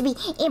 It's supposed to be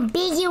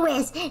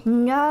ambiguous.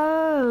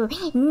 No.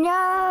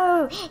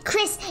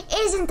 Chris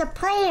isn't the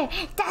player.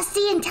 That's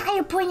the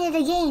entire point of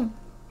the game.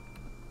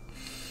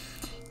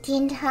 The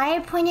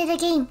entire point of the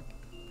game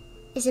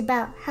is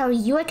about how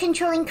you are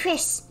controlling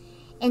Chris,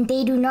 and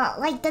they do not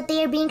like that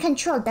they are being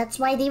controlled. That's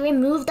why they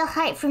remove the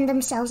heart from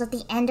themselves at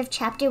the end of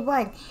chapter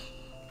 1.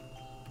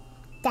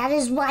 That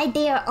is why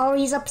they are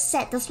always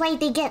upset. That's why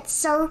they get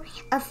so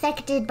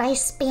affected by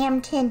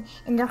Spamton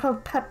and the whole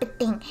puppet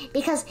thing.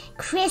 Because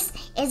Chris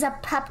is a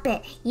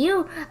puppet.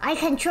 You are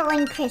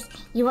controlling Chris.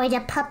 You are the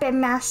puppet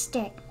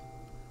master.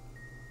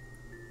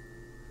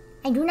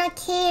 I do not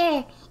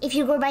care if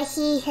you go by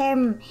he,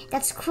 him.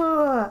 That's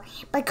cool.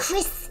 But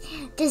Chris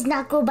does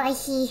not go by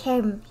he,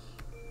 him.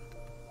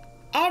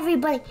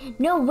 Everybody,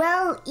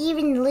 Noelle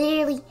even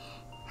literally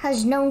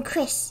has known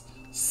Chris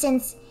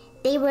since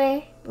they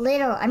were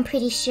little, I'm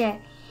pretty sure.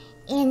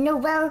 And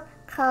Noelle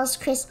calls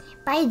Chris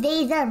by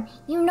they, them.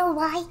 You know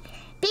why?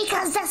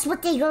 Because that's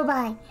what they go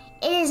by.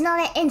 It is not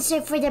an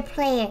insert for the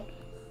player.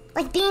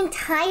 Like the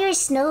entire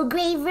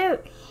Snowgrave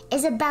route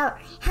is about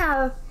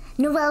how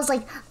Noelle's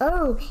like,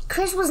 oh,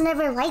 Chris was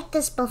never like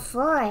this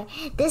before.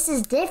 This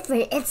is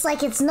different. It's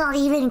like it's not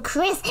even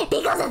Chris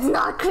because it's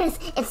not Chris.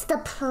 It's the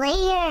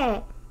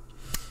player.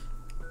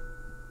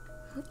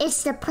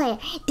 It's the player.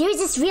 There's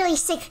this really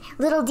sick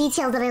little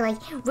detail that I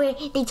like where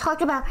they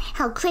talk about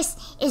how Chris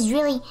is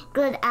really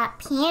good at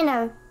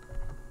piano.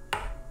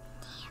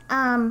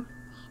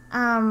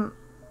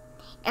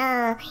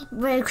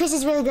 Where Chris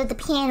is really good at the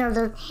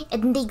piano,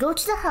 and they go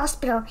to the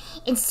hospital,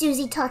 and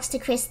Susie talks to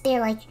Chris. They're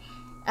like,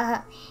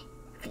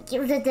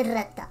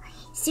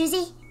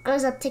 Susie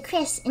goes up to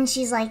Chris, and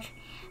she's like,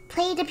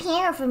 play the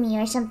piano for me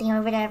or something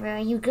or whatever. Are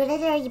you good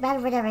at it? Are you bad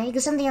or whatever? It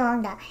goes something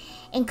along that.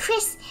 And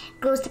Chris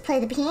goes to play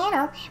the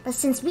piano, but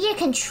since we are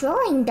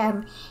controlling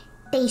them,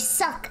 they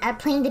suck at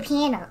playing the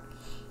piano.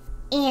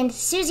 And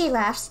Susie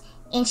laughs,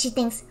 and she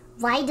thinks,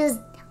 why do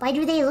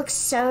they look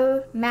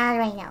so mad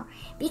right now?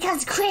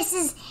 Because Chris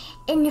is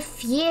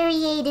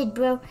infuriated,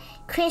 bro.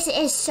 Chris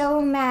is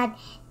so mad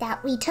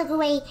that we took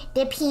away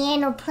their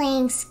piano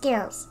playing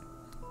skills.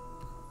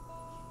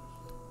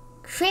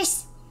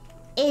 Chris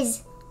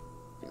is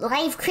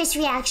live Chris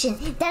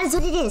reaction. That is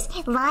what it is.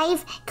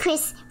 Live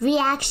Chris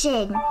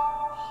reaction.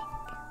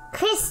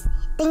 Chris,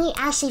 thank you,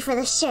 Ashley, for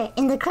the shirt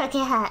and the crooked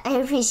hat. I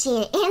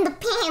appreciate it. And the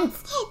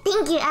pants.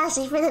 Thank you,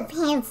 Ashley, for the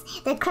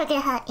pants, the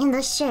crooked hat, and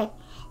the shirt.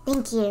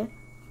 Thank you.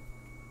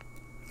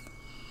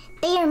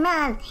 They are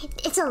mad.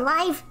 It's a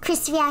live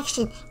Chris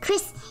reaction.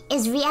 Chris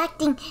is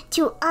reacting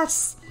to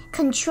us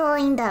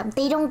controlling them.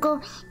 They don't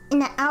go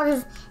in an out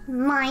of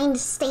mind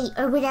state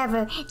or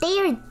whatever. They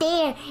are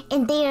there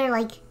and they are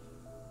like,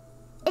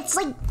 it's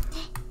like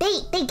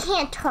they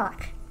can't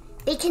talk.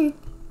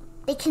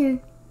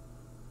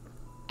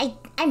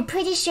 I'm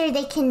pretty sure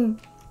they can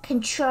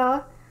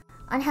control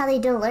on how they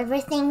deliver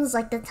things,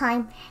 like the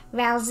time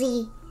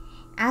Rousey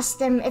asked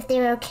them if they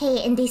were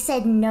okay and they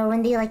said no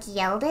and they like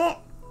yelled it.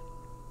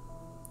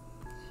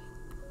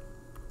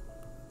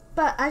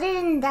 But other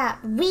than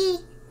that, we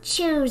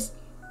choose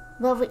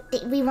what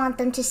we want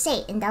them to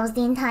say, and that was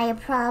the entire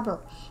problem.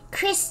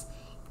 Chris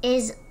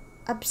is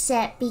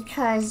upset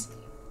because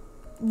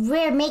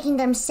we're making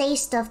them say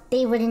stuff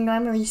they wouldn't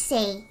normally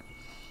say.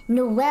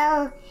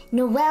 Noelle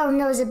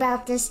knows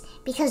about this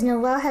because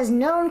Noelle has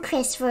known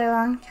Chris for a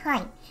long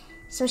time.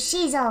 So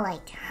she's all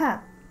like, huh,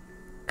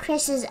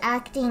 Chris is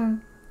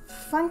acting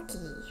funky.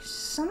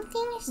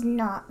 Something is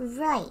not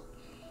right.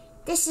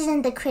 This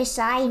isn't the Chris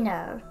I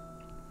know.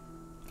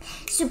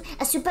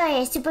 A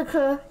super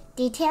cool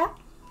detail.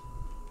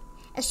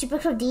 A super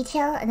cool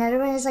detail. Another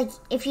one is like,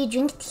 if you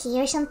drink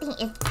tea or something,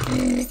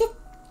 it...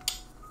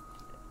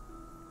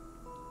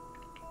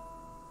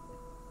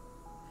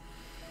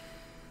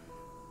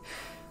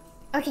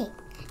 Okay,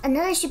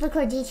 another super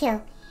cool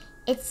detail.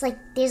 It's like,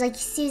 there's like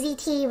Susie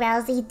tea,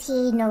 Rousey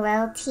tea,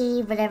 Noelle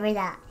tea, whatever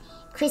that.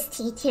 Chris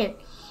tea too.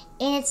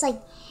 And it's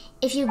like,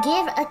 if you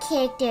give a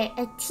character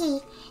a tea,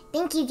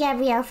 thank you,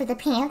 Gabrielle, for the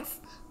pants.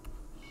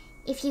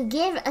 If you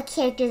give a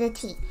character the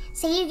tea,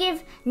 say you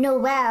give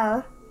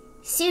Noelle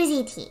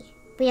Susie tea,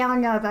 we all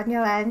know about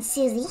Noel and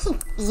Susie.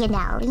 You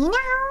know.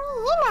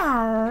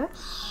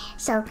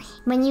 So,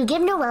 when you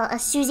give Noel a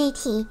Susie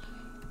tea,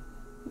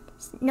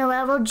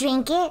 Noel will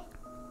drink it,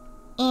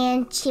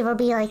 and she will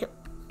be like,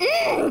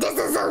 this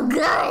is so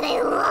good,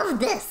 I love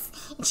this.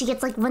 And she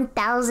gets like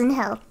 1,000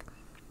 health.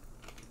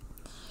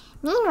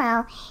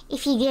 Meanwhile,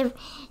 if you give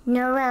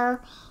Noel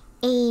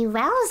a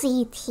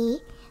Rousey tea,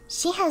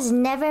 she has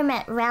never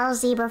met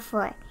Rousey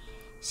before.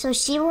 So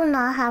she will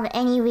not have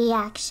any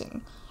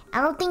reaction.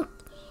 I don't think,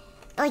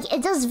 like,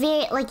 it does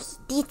very, like,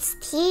 these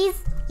teas,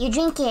 you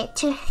drink it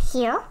to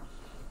heal.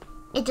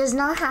 It does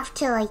not have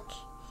to, like,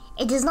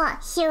 it does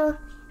not heal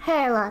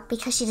her a lot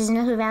because she doesn't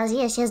know who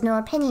Rousey is. She has no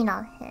opinion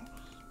on her.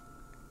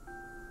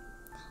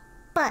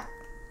 But,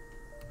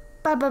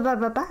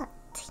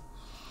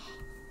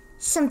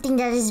 something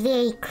that is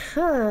very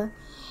cool.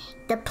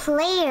 The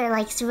player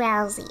likes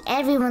Rousey.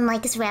 Everyone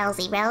likes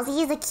Rousey.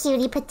 Rousey is a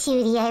cutie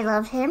patootie. I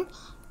love him.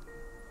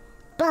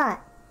 But,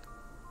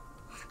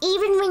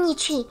 even when you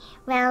treat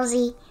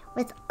Rousey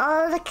with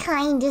all the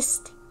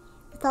kindest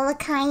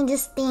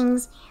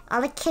things,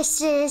 all the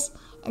kisses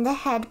and the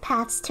head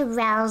pats to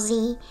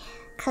Rousey,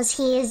 cause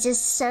he is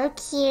just so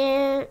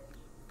cute.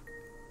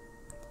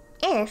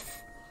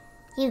 If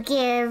you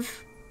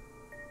give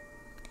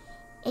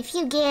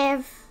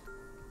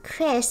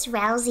Chris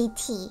Rousey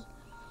tea,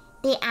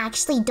 they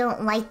actually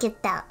don't like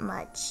it that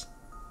much.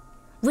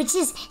 Which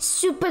is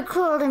super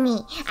cool to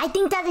me. I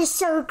think that is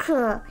so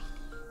cool.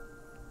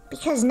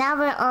 Because now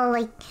we're all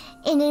like,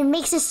 and it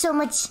makes us so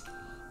much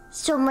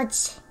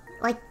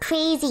like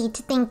crazy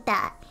to think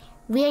that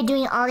we're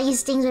doing all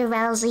these things with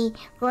Rousey,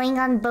 going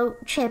on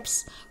boat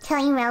trips,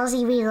 telling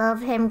Rousey we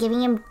love him,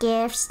 giving him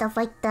gifts, stuff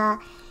like that.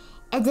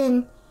 And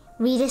then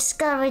we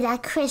discover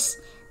that Chris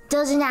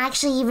doesn't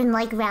actually even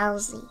like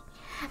Rousey.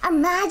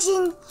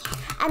 Imagine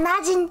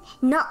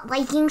not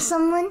liking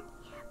someone,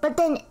 but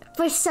then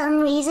for some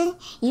reason,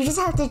 you just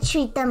have to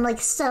treat them like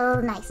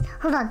so nice.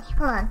 Hold on.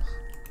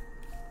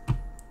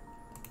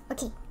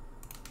 Okay,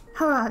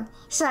 hold on.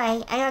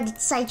 Sorry, I got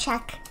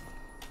sidetracked.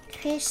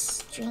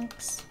 Chris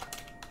drinks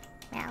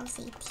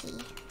Rousey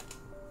tea.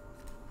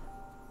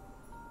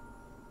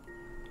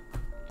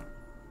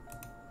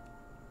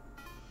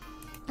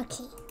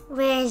 Okay,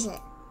 where is it?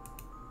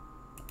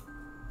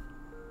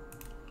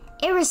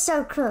 It was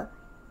so cool.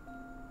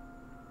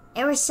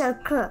 Where is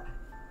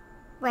it?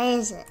 Where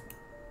is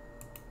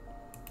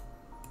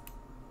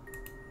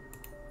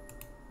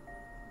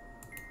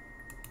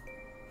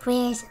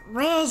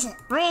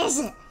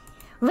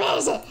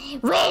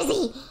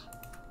he?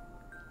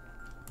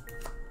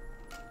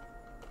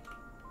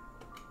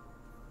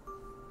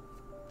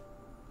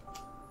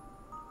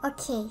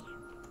 Okay.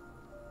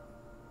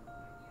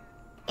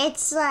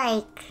 It's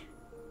like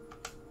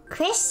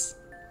Chris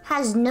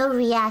has no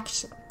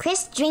reaction.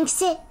 Chris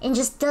drinks it and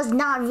just does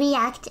not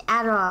react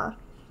at all.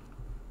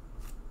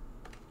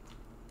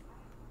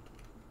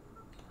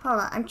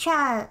 Hold on, I'm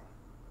trying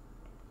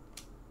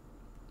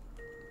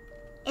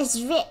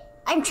to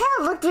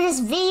look through this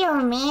video,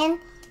 man.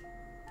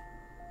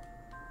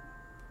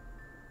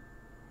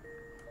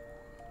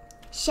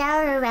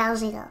 Shout out to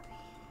Rousey though.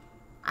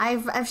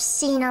 I've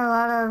seen a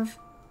lot of,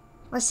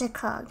 what's it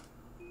called?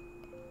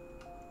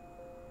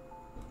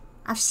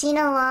 I've seen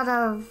a lot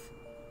of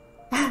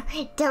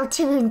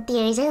Deltoon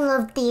theories. I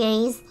love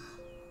theories.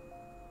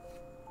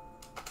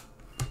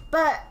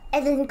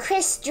 And then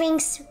Chris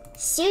drinks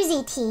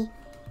Susie tea,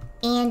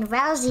 and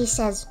Rousey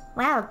says,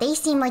 wow, they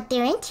seem like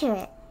they're into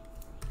it.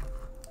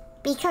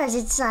 Because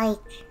it's like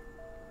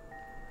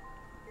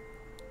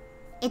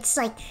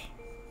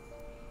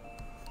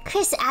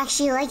Chris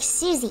actually likes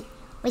Susie,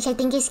 which I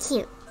think is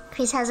cute.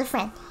 Chris has a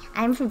friend.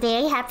 I'm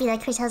very happy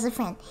that Chris has a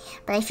friend,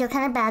 but I feel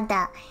kind of bad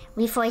that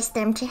we forced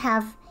them to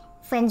have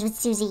friends with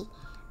Susie.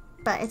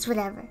 But it's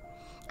whatever.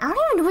 I don't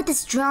even know what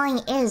this drawing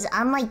is.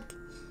 I'm like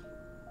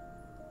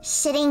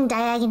sitting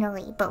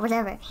diagonally, but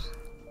whatever.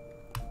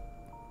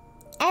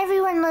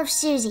 Everyone loves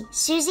Susie.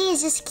 Susie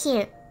is just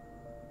cute.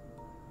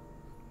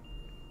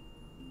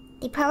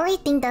 They probably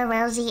think that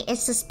Rousey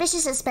is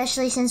suspicious,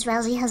 especially since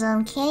Rousey has an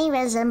uncanny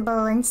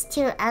resemblance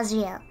to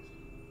Azriel.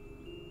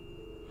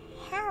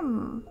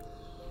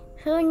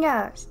 Who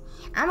knows?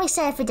 I'm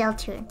excited for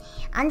Deltoon.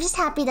 I'm just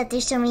happy that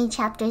there's so many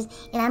chapters,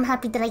 and I'm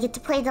happy that I get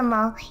to play them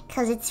all,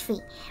 because it's free.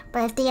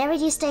 But if they ever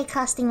do start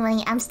costing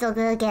money, I'm still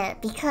gonna get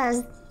it,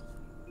 because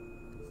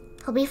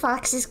Hobie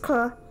Fox is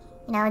cool,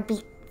 and I would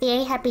be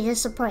very happy to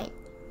support.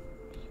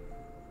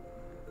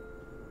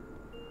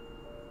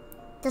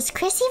 Does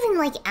Chris even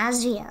like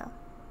Azriel?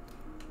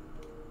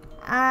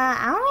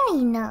 I don't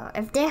really know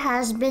if there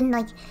has been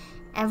like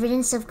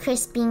evidence of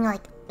Chris being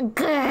like,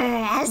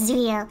 grrr,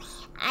 Azriel.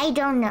 I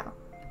don't know.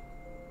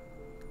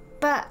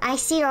 But I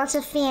see lots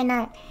of fan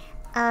art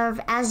of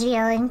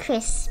Azriel and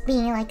Chris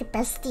being like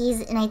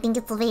besties, and I think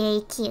it's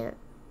very cute.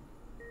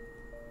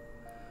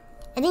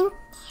 I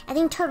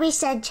think Toby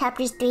said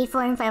chapters 3,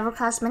 4, and 5 will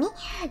cost money.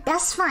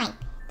 That's fine.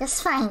 That's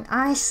fine.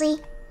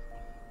 Honestly,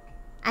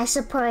 I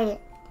support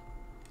it.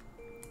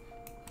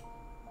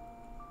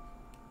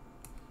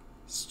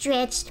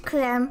 Stretched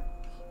creme.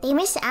 They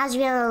miss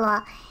Azrael a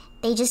lot.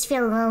 They just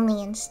feel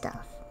lonely and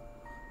stuff.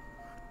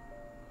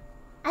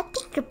 I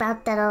think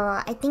about that a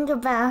lot. I think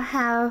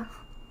about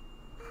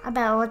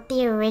about what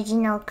the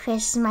original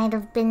Chris might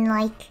have been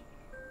like.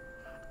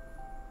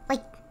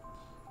 Like,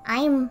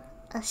 I'm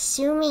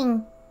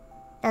assuming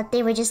that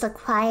they were just a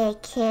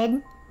quiet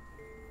kid.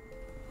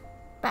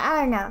 But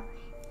I don't know.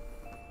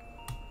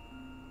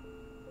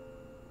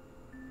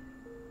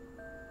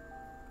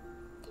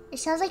 It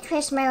sounds like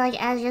Chris might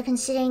like Azrael,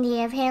 considering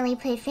they apparently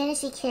played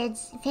fantasy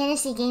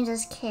games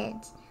as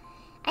kids.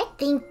 I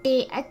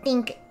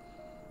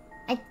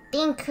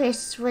think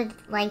Chris would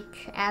like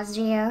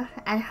Azrael.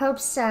 I hope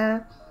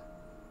so.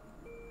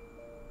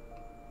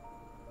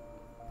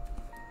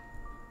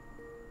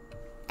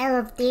 I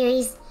love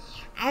theories.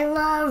 I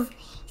love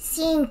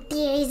seeing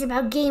theories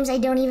about games I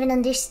don't even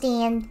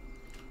understand.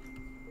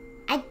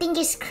 I think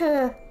it's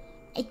cool.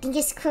 I think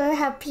it's cool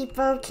how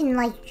people can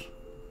like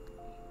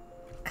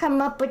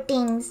come up with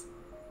things.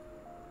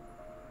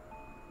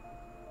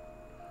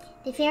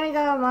 The fairy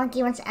girl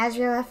monkey once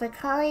Azrael left for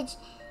college.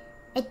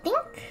 I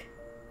think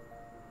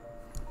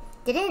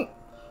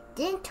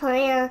didn't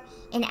Toria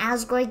and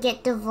Asgore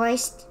get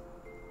divorced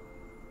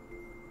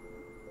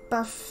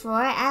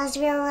before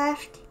Azrael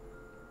left?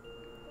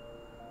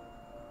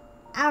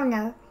 I don't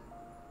know.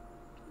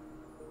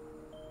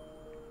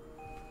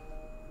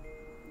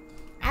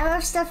 I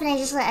love stuff and I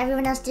just let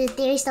everyone else do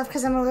theory stuff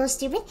because I'm a little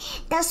stupid.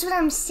 That's what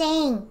I'm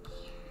saying.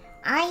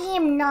 I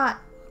am not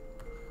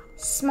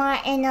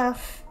smart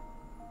enough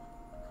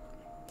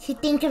to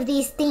think of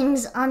these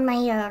things on my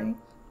own.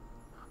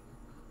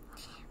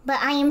 But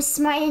I am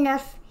smart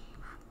enough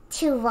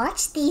to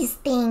watch these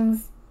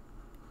things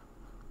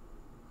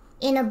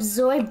and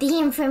absorb the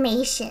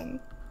information.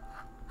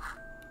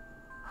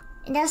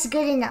 And that's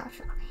good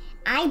enough.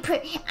 I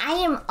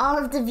am all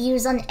of the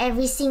views on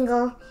every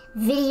single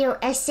video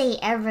essay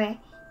ever.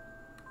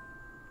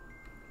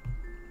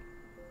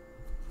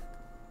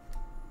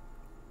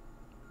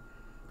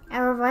 I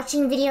love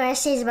watching video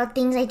essays about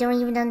things I don't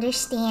even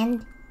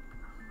understand.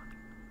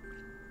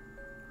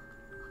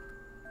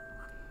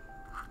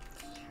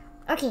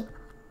 Okay.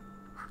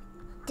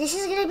 This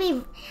is gonna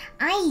be...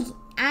 I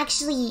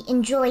actually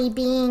enjoy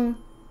being...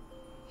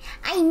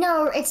 I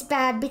know it's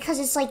bad because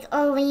it's like,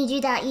 oh, when you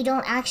do that, you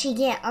don't actually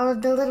get all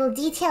of the little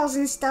details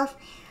and stuff.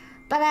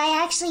 But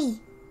I actually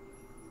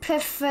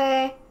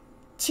prefer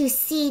to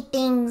see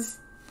things,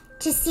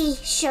 to see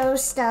show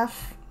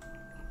stuff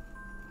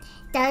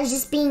that is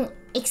just being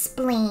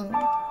explained.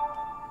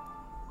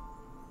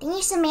 Thank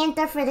you,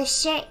 Samantha, for the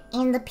shirt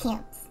and the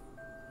pants.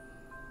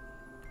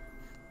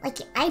 Like,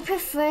 I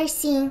prefer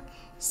seeing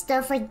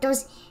stuff like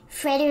those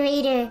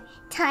Federator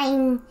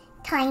timeline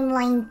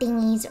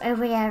thingies or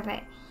whatever.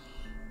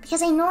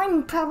 Because I know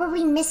I'm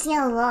probably missing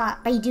a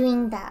lot by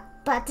doing that.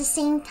 But at the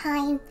same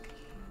time,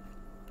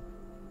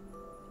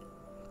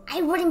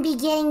 I wouldn't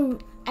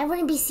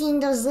be seeing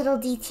those little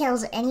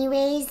details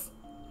anyways.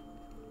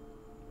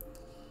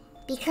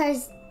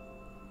 Because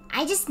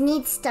I just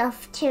need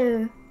stuff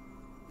to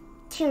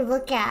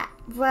look at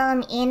while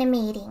I'm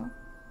animating.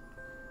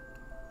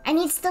 I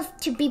need stuff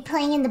to be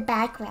playing in the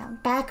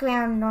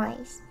background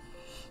noise.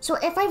 So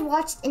if I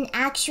watched an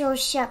actual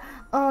show,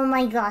 oh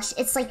my gosh,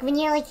 it's like when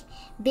you're like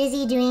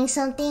busy doing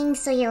something,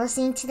 so you're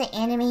listening to the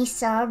anime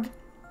sub,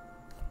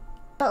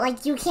 but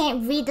like you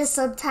can't read the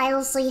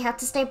subtitles, so you have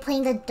to start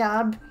playing the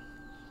dub,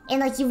 and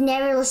like you've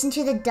never listened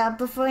to the dub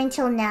before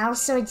until now,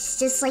 so it's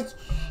just like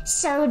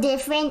so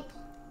different.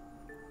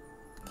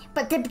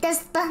 But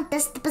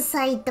that's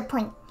beside the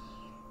point.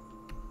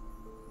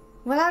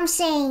 What I'm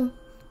saying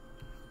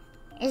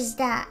is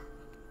that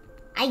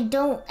I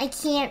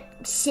can't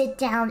sit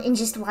down and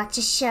just watch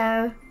a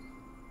show.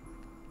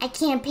 I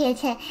can't pay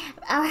attention.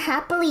 I'll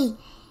happily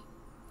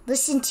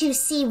listen to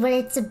see what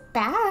it's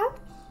about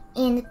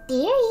and the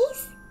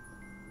theories.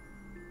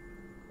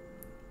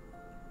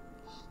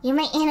 You're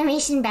my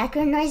animation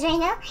background noise right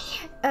now?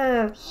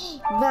 Oh,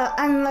 well,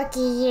 unlucky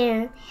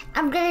you.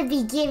 I'm gonna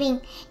be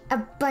giving a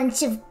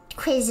bunch of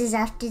quizzes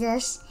after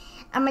this.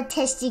 I'm gonna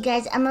test you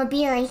guys. I'm gonna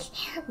be like,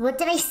 what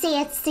did I say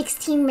at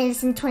 16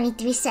 minutes and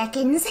 23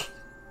 seconds?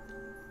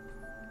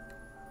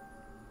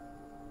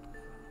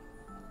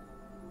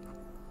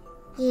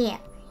 Yeah,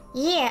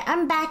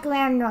 I'm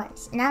background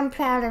noise, and I'm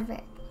proud of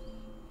it.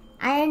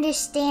 I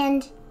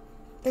understand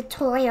the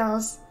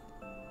toils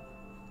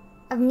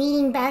of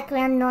needing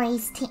background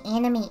noise to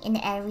animate and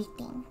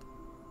everything.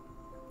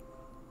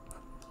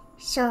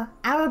 So,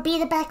 I will be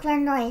the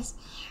background noise.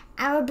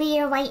 I will be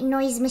your white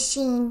noise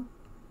machine.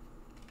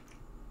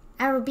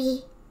 I will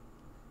be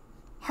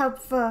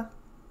helpful.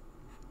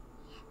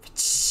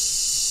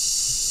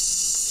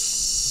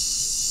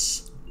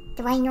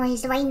 The white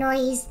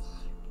noise.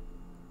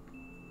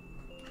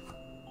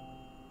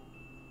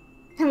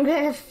 I'm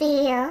gonna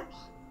fail.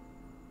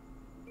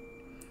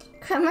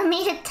 Chroma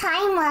made a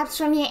time lapse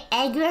from your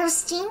egg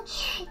roasting?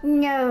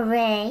 No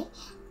way.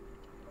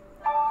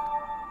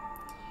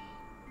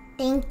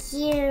 Thank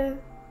you.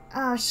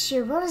 Oh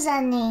shoot, what was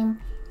that name?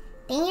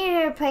 Thank you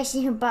to the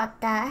person who bought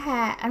that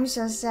hat. I'm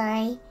so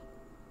sorry.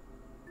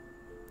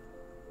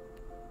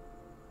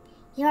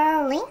 You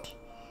want a link?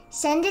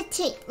 Send it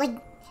to, like,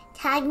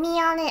 tag me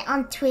on it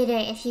on Twitter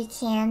if you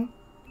can.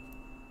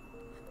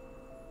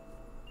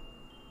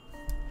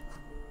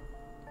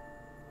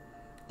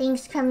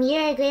 Things come,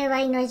 you're a great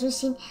white noise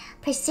machine.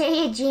 Pursue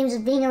your dreams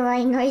of being a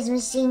white noise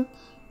machine.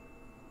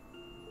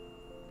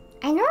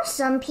 I know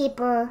some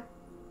people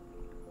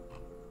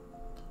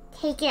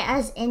take it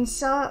as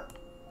insult,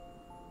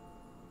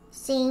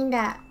 saying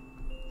that,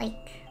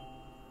 like,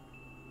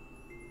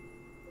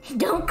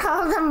 don't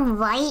call them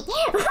white.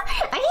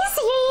 Are you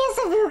serious,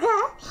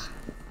 Abuka?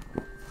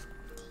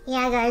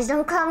 Yeah, guys,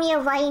 don't call me a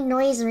white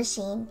noise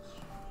machine.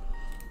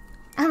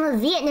 I'm a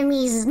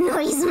Vietnamese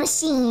noise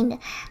machine.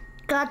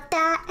 Got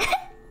that?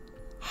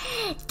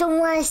 Don't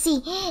want to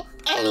see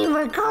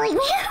anyone calling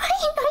me a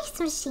white noise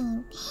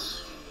machine.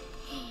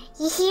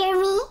 You hear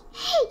me?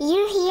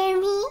 You hear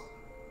me?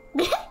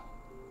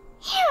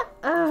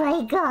 Oh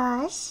my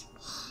gosh.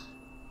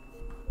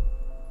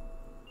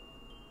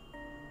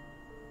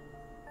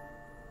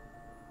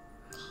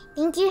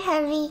 Thank you,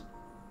 Heavy.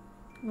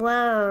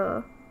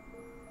 Whoa.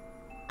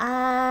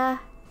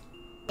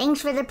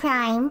 Thanks for the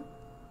prime.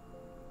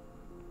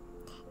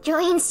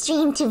 Join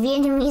stream to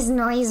Vietnamese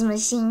noise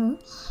machine.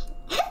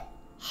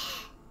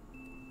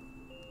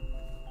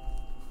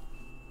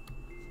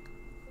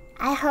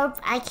 I hope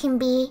I can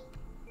be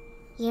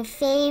your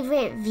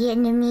favorite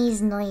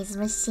Vietnamese noise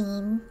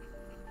machine.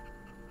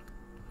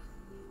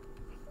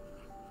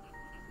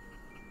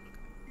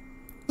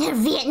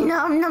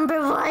 Vietnam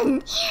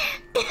 #1.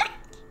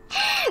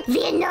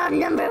 Vietnam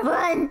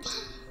 #1.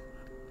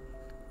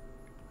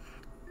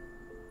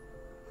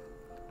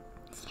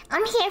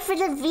 I'm here for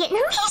the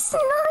Vietnamese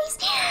noise.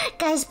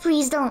 Guys,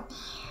 please don't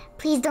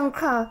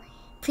call.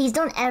 Please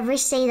don't ever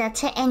say that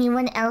to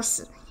anyone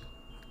else.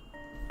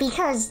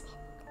 Because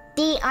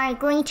they aren't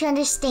going to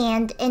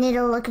understand and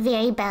it'll look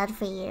very bad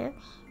for you.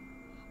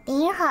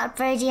 Then you're hot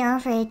virgin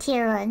for a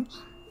tier 1.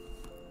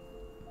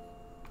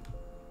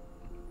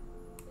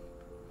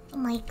 Oh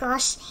my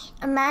gosh.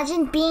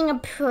 Imagine being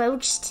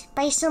approached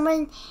by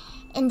someone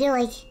and they're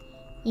like,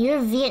 you're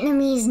a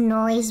Vietnamese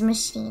noise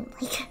machine.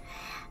 Like,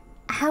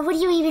 how would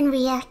you even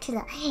react to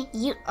that?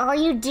 All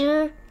you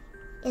do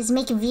is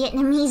make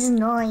Vietnamese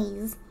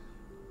noise.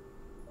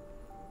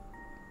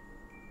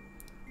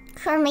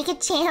 Or make a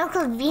channel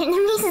called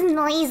Vietnamese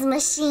Noise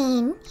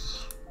Machine.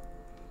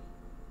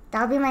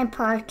 That'll be my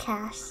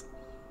podcast.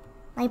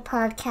 My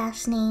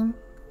podcast name.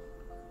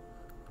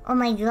 Oh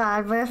my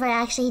god, what if I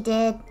actually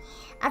did?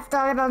 I've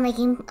thought about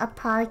making a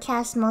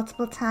podcast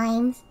multiple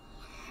times.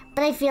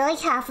 But I feel like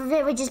half of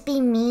it would just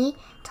be me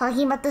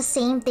talking about the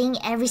same thing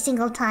every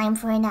single time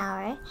for an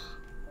hour.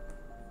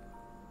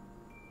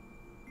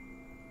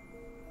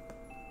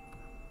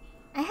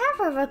 I have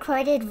a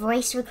recorded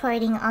voice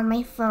recording on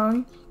my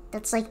phone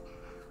that's like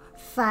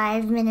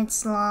 5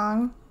 minutes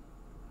long.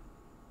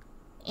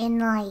 And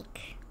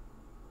like,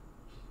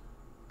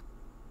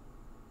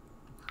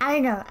 I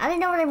don't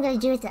know what I'm gonna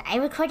do with it. I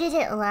recorded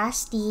it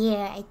last year,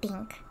 I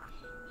think.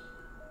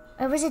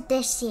 Or was it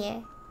this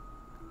year?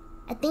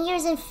 I think it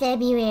was in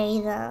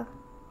February though.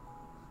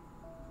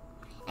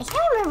 I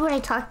can't remember what I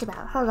talked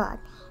about. Hold on.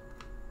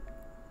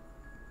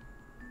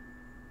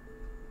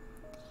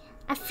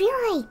 I feel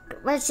like,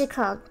 what's it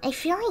called? I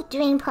feel like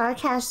doing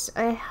podcasts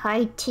are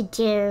hard to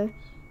do.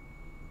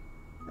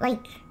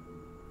 Like,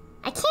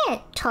 I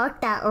can't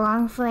talk that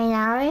long for an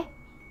hour.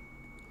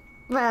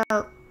 Well,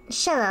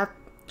 shut up.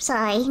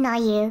 Sorry,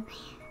 not you.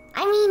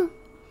 I mean,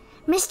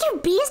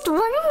 Mr. Beast won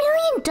 $1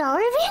 million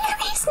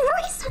Vietnamese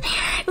noise.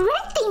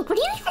 Red Think, what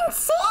are you even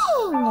saying?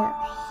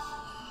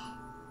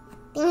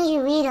 Thank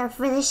you, Rita,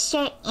 for the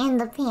shirt and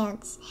the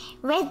pants.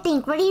 Red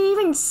Think, what are you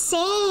even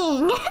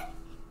saying?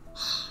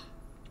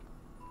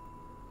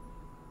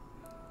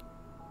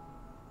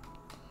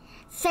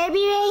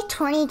 February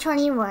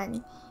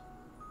 2021.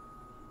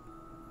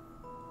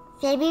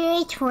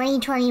 February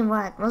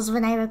 2021 was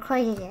when I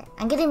recorded it.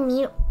 I'm gonna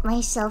mute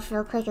myself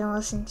real quick and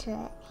listen to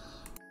it.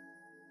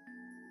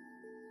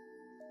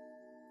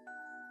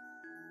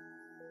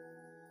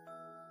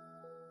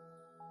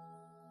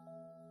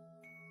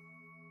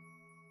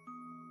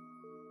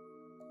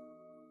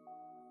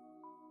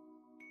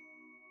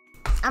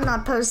 I'm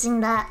not posting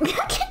that.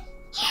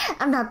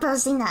 I'm not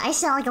posting that. I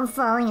sound like I'm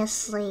falling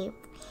asleep.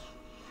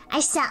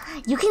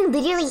 You can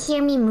literally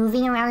hear me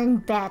moving around in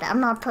bed.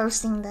 I'm not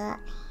posting that.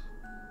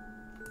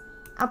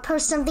 I'll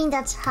post something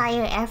that's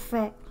higher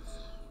effort.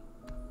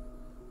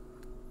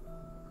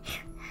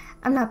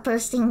 I'm not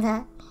posting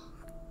that.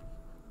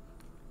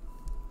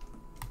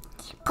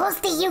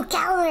 Post it, you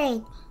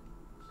coward!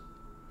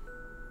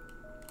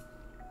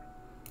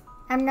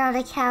 I'm not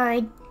a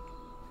coward.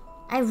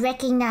 I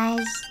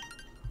recognize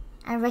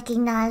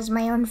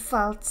my own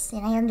faults,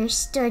 and I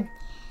understood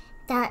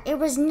that it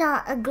was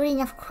not a good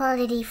enough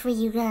quality for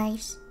you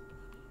guys.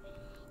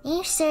 Thank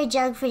you, Sir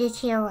Jug, for the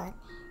tier 1.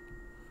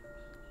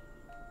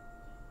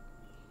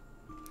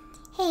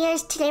 Hey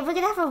guys, today we're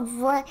gonna have a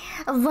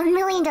 $1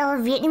 million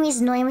Vietnamese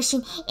noise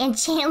machine, and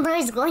Chandler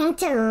is going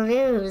to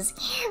lose.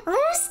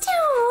 Lose to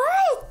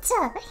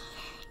what?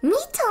 Me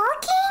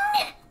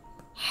talking?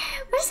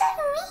 What does that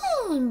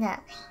mean?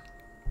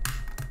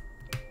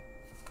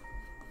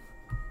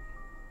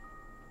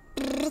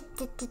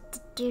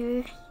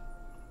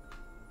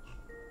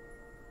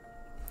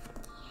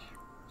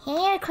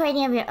 Hearing a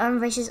recording of your own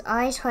voice is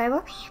always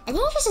horrible. I think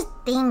it's just a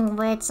thing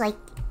where it's like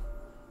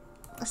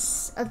a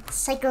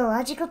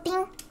psychological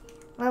thing.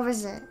 What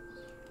was it?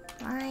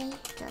 Why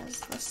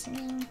does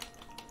listening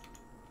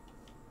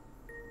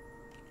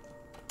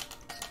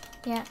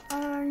your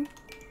own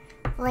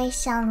voice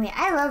sound weird?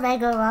 I love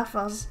Eggo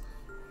waffles.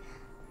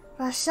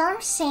 While some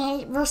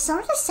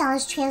of the sound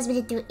is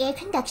transmitted through air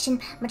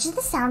conduction, much of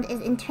the sound is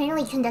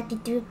internally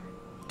conducted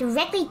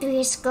directly through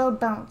your skull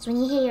bones. When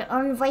you hear your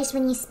own voice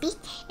when you speak,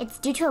 it's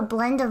due to a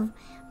blend of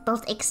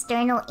both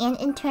external and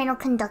internal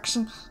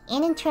conduction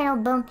and internal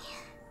bone.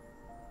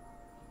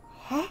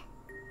 Huh?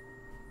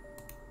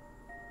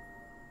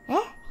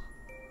 Huh?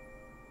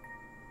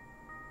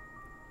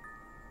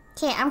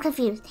 Okay, I'm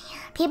confused.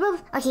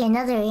 Okay,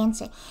 another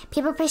answer.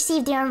 People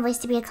perceive their own voice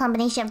to be a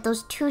combination of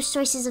those two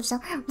sources of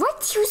sound. What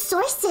two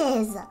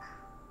sources?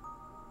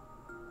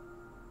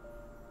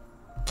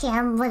 Okay,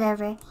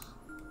 whatever.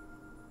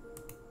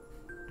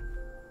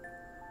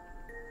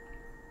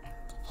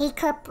 Hey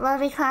Cup,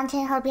 love your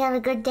content, hope you have a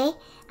good day.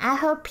 I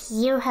hope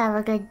you have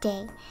a good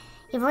day.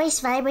 Your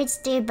voice vibrates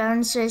through your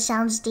bones so it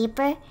sounds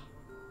deeper.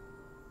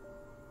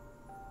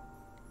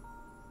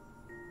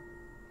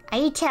 Are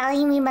you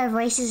telling me my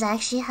voice is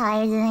actually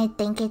higher than I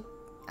think it?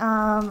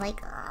 How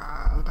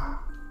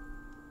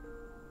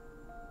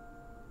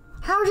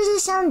does it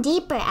sound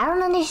deeper? I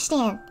don't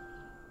understand.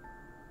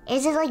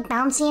 Is it like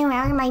bouncing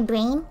around in my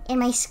brain? In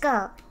my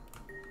skull?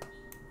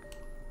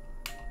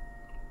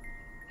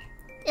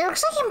 It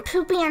looks like I'm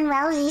pooping on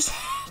Rowsy's.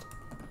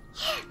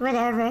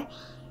 Whatever.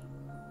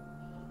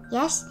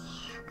 Yes?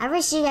 I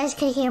wish you guys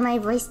could hear my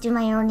voice through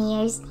my own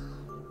ears.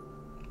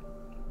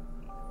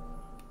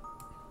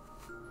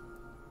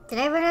 Did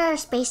I run out of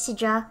space to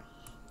draw?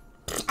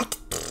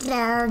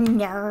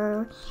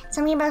 No.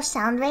 Something about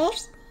sound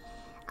waves?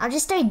 I'll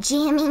just start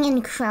jamming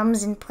in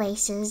crumbs in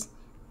places.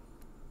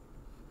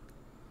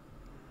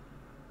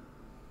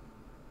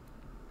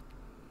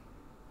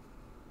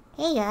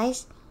 Hey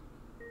guys.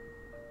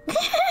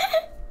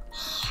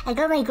 I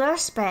got my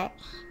growth spurt.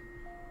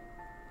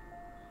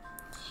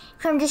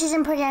 This is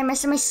important. I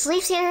must have my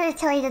sleeves here to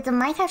tell you that the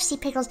Minecraft sea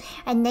pickles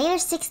are negative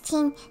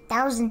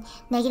 16,000,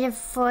 negative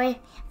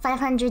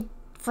 500.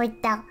 I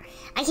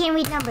can't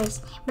read numbers,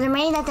 but I'm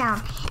writing that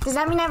down. Does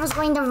that mean I was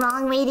going the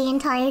wrong way the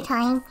entire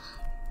time?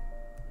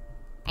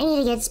 I need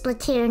to get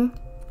Splatoon.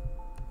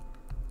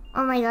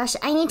 Oh my gosh,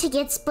 I need to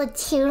get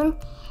Splatoon.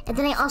 And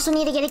then I also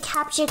need to get a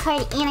capture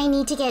card, and I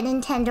need to get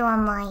Nintendo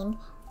Online.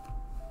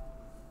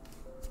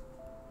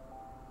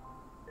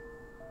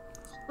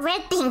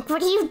 Red Pink,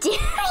 what are you doing?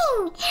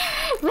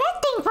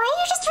 Red Pink, why are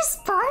you just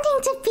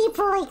responding to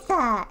people like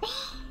that?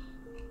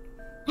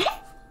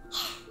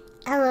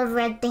 I love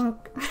Red Pink.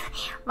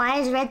 Why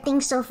is Red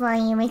Pink so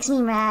funny? It makes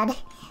me mad.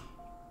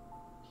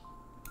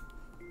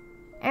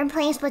 I'm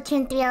playing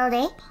Splatoon 3 all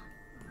day.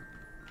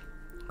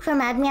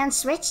 From Add Me on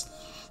Switch.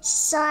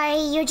 Sorry,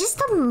 you're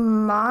just a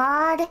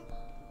mod.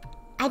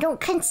 I don't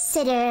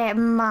consider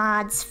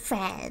mods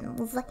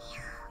friends.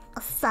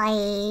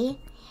 Sorry.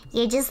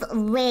 You're just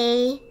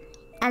way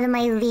out of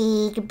my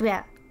league,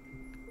 bro.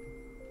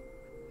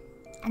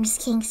 I'm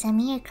just kidding, send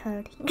me your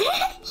code.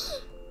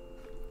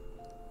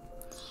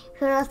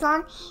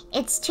 Hurathon?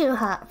 It's too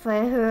hot for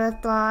a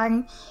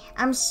Hurathon.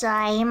 I'm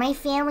sorry, my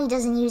family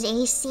doesn't use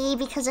AC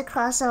because it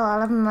costs a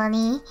lot of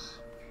money.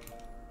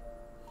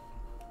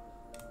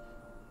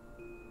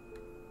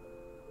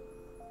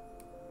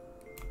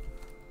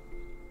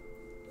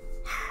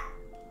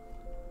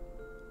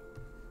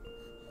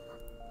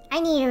 I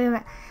need to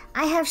remember.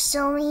 I have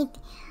so many...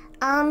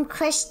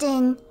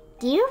 Kristen,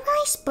 do you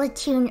buy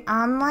Splatoon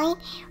online,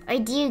 or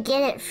do you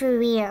get it for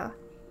real?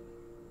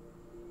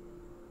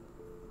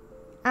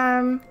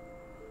 I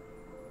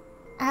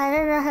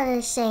don't know how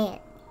to say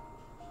it.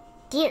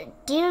 Do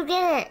you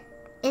get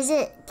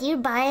it? Do you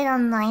buy it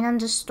online on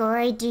the store,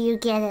 or do you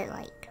get it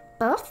like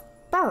both?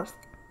 Both.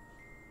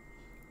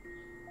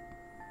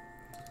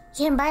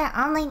 You can buy it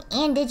online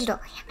and digital.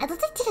 I thought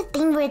they did a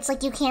thing where it's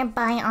like you can't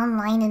buy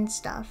online and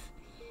stuff.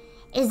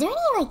 Is there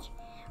any like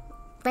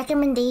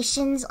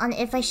recommendations on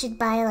if I should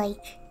buy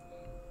like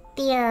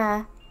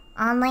the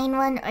online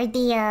one or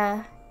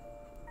the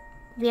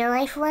real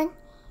life one?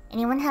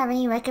 Anyone have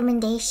any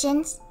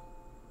recommendations?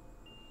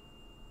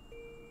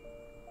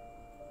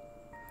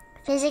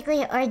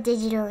 Physically or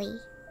digitally?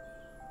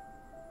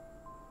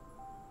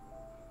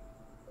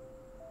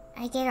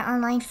 I get it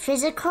online.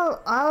 Physical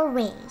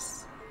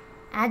always.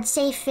 I'd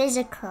say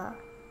physical.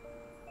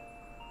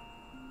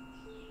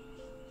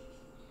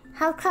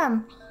 How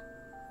come?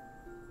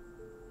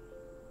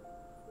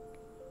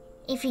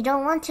 If you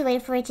don't want to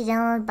wait for it to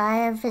download,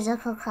 buy a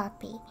physical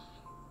copy.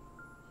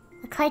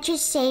 A cartridge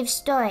saves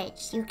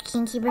storage. You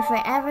can keep it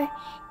forever.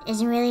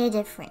 Isn't really a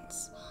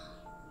difference.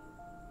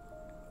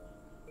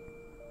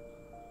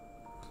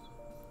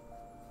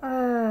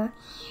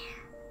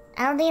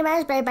 I don't think it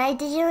matters, but I buy it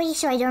digitally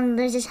so I don't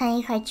lose a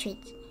tiny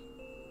cartridge.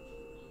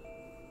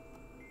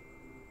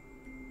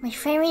 My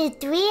friend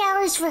waited 3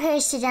 hours for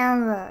hers to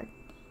download.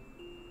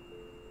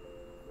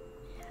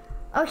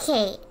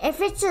 Okay, if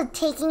it's a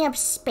taking up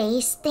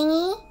space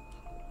thingy,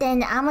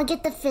 then I'm gonna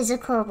get the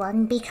physical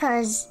one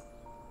because,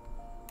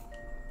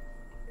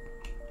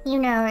 you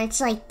know,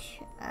 it's like,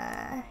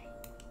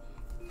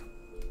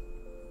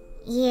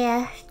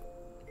 yeah.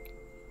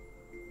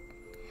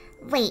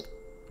 Wait,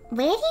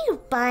 where do you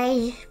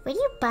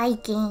buy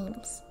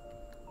games?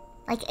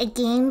 Like a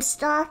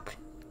GameStop?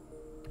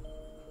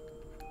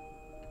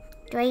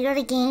 Do I go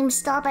to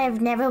GameStop? I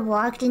have never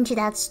walked into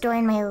that store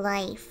in my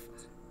life.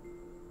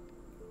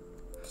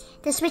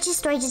 The Switch's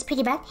storage is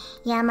pretty bad.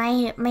 Yeah,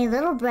 my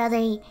little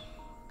brother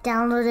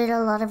downloaded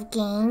a lot of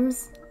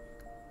games.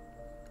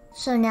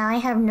 So now I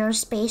have no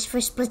space for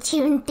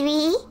Splatoon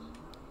 3.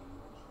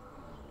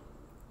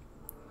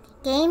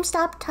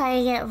 GameStop,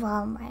 Target,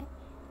 Walmart.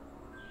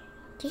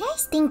 Do you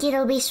guys think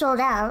it'll be sold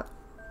out?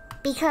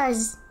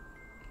 Because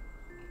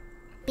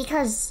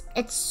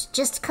it's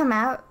just come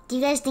out. Do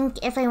you guys think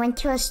if I went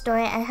to a store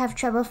I'd have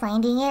trouble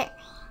finding it?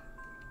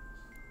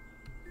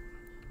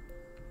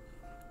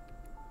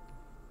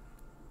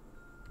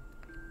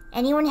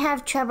 Anyone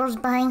have troubles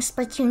buying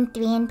Splatoon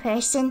 3 in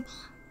person?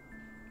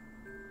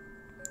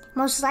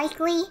 Most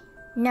likely,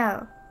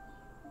 no.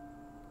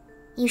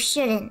 You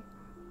shouldn't.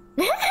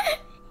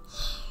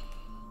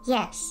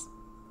 Yes.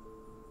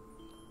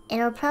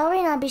 It'll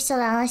probably not be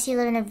sold out unless you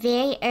live in a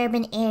very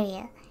urban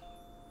area.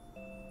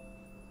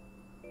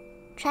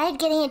 Tried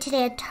getting it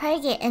today at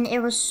Target and it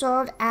was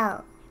sold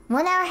out.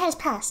 1 hour has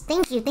passed.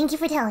 Thank you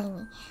for telling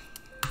me.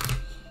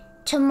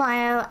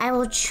 Tomorrow I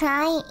will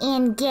try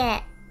and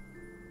get it.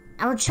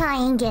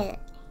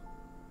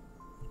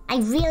 I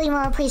really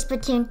want to play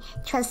Splatoon,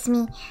 trust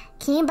me.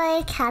 Can you buy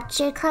a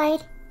capture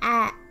card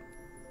at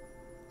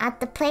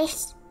the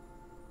place?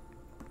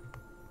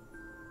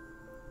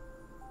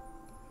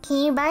 Can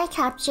you buy a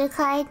capture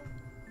card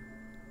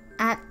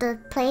at the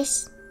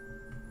place?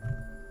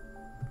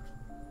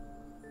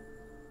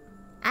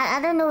 I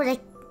don't know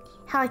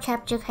how a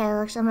capture card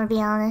looks, I'm gonna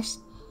be honest.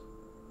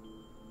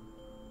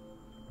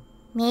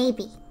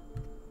 Maybe.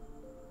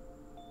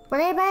 Would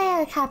I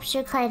buy a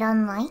capture card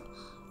online?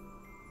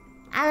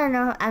 I don't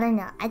know.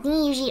 I think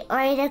you usually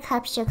order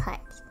capture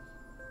cards.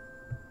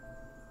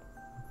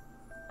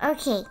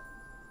 Okay.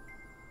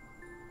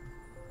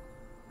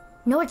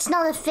 No, it's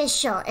not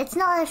official.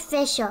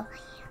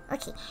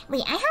 Okay,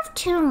 wait, I have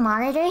 2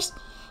 monitors.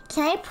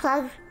 Can I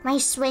plug my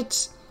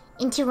Switch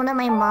into one of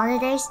my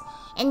monitors?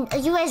 And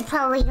you guys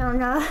probably don't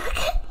know.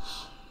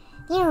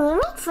 You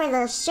know, for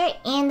the shirt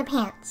and the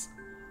pants.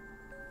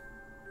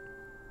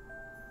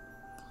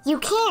 You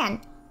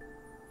can.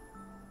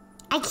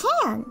 I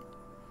can.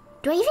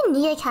 Do I even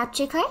need a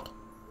capture card?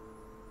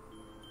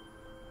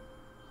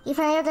 You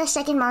finally have a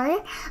second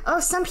monitor? Oh,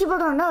 some people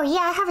don't know.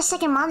 Yeah, I have a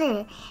second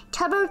monitor.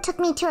 Tubbo took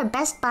me to a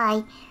Best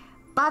Buy,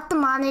 bought the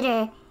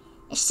monitor,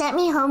 sent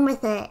me home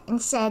with it,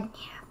 and said,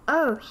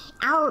 "Oh,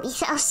 I'll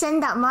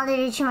send that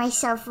monitor to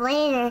myself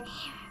later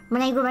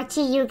when I go back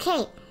to the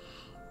UK."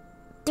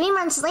 3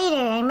 months later,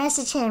 I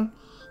message him,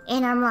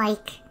 and I'm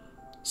like,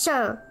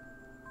 "So,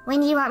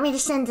 when do you want me to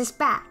send this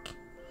back?"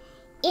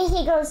 And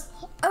he goes,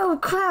 "Oh,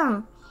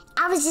 Crumb,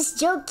 I was just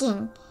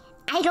joking.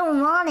 I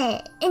don't want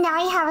it." And now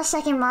I have a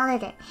second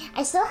monitor.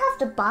 I still have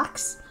the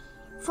box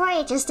for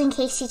it just in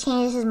case he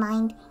changes his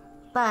mind.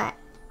 But,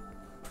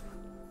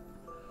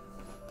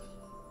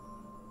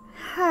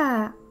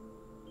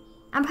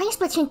 I'm playing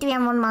Splatoon 3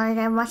 on one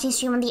monitor and watching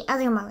stream on the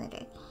other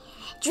monitor.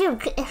 Drew,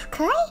 can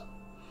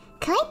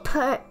I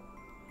put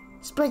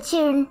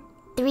Splatoon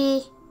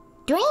 3?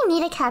 Do I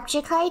need a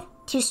capture card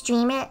to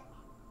stream it?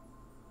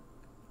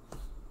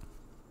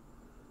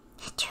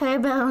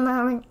 Turbo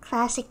moment,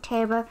 classic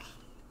Turbo.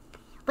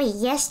 Wait,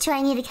 yes, do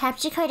I need a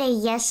capture card, or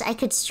yes, I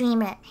could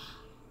stream it?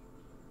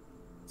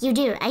 You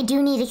do. I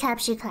do need a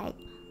capture card.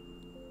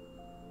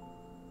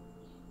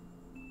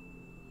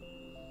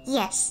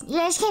 Yes. You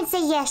guys can't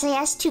say yes. I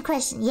asked 2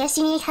 questions. Yes,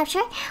 you need a capture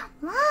card?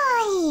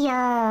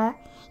 Why?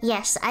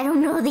 Yes, I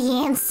don't know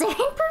the answer.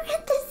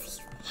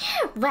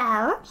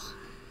 Wow.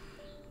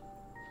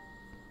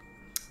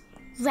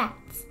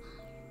 Rats.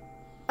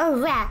 Oh,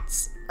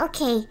 rats.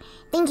 Okay.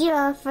 Thank you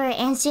all for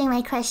answering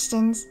my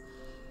questions.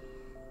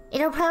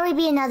 It'll probably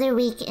be another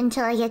week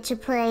until I get to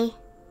play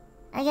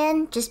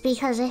again, just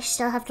because I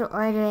still have to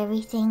order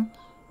everything.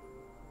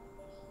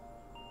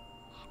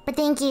 But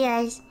thank you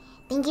guys.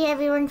 Thank you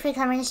everyone for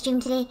coming to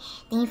stream today.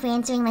 Thank you for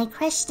answering my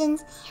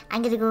questions.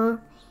 I'm gonna go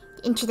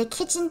into the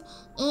kitchen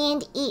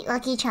and eat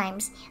Lucky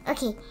Charms.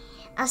 Okay,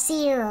 I'll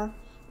see you all.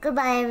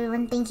 Goodbye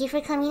everyone. Thank you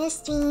for coming to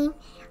stream.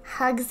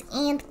 Hugs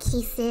and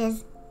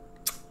kisses.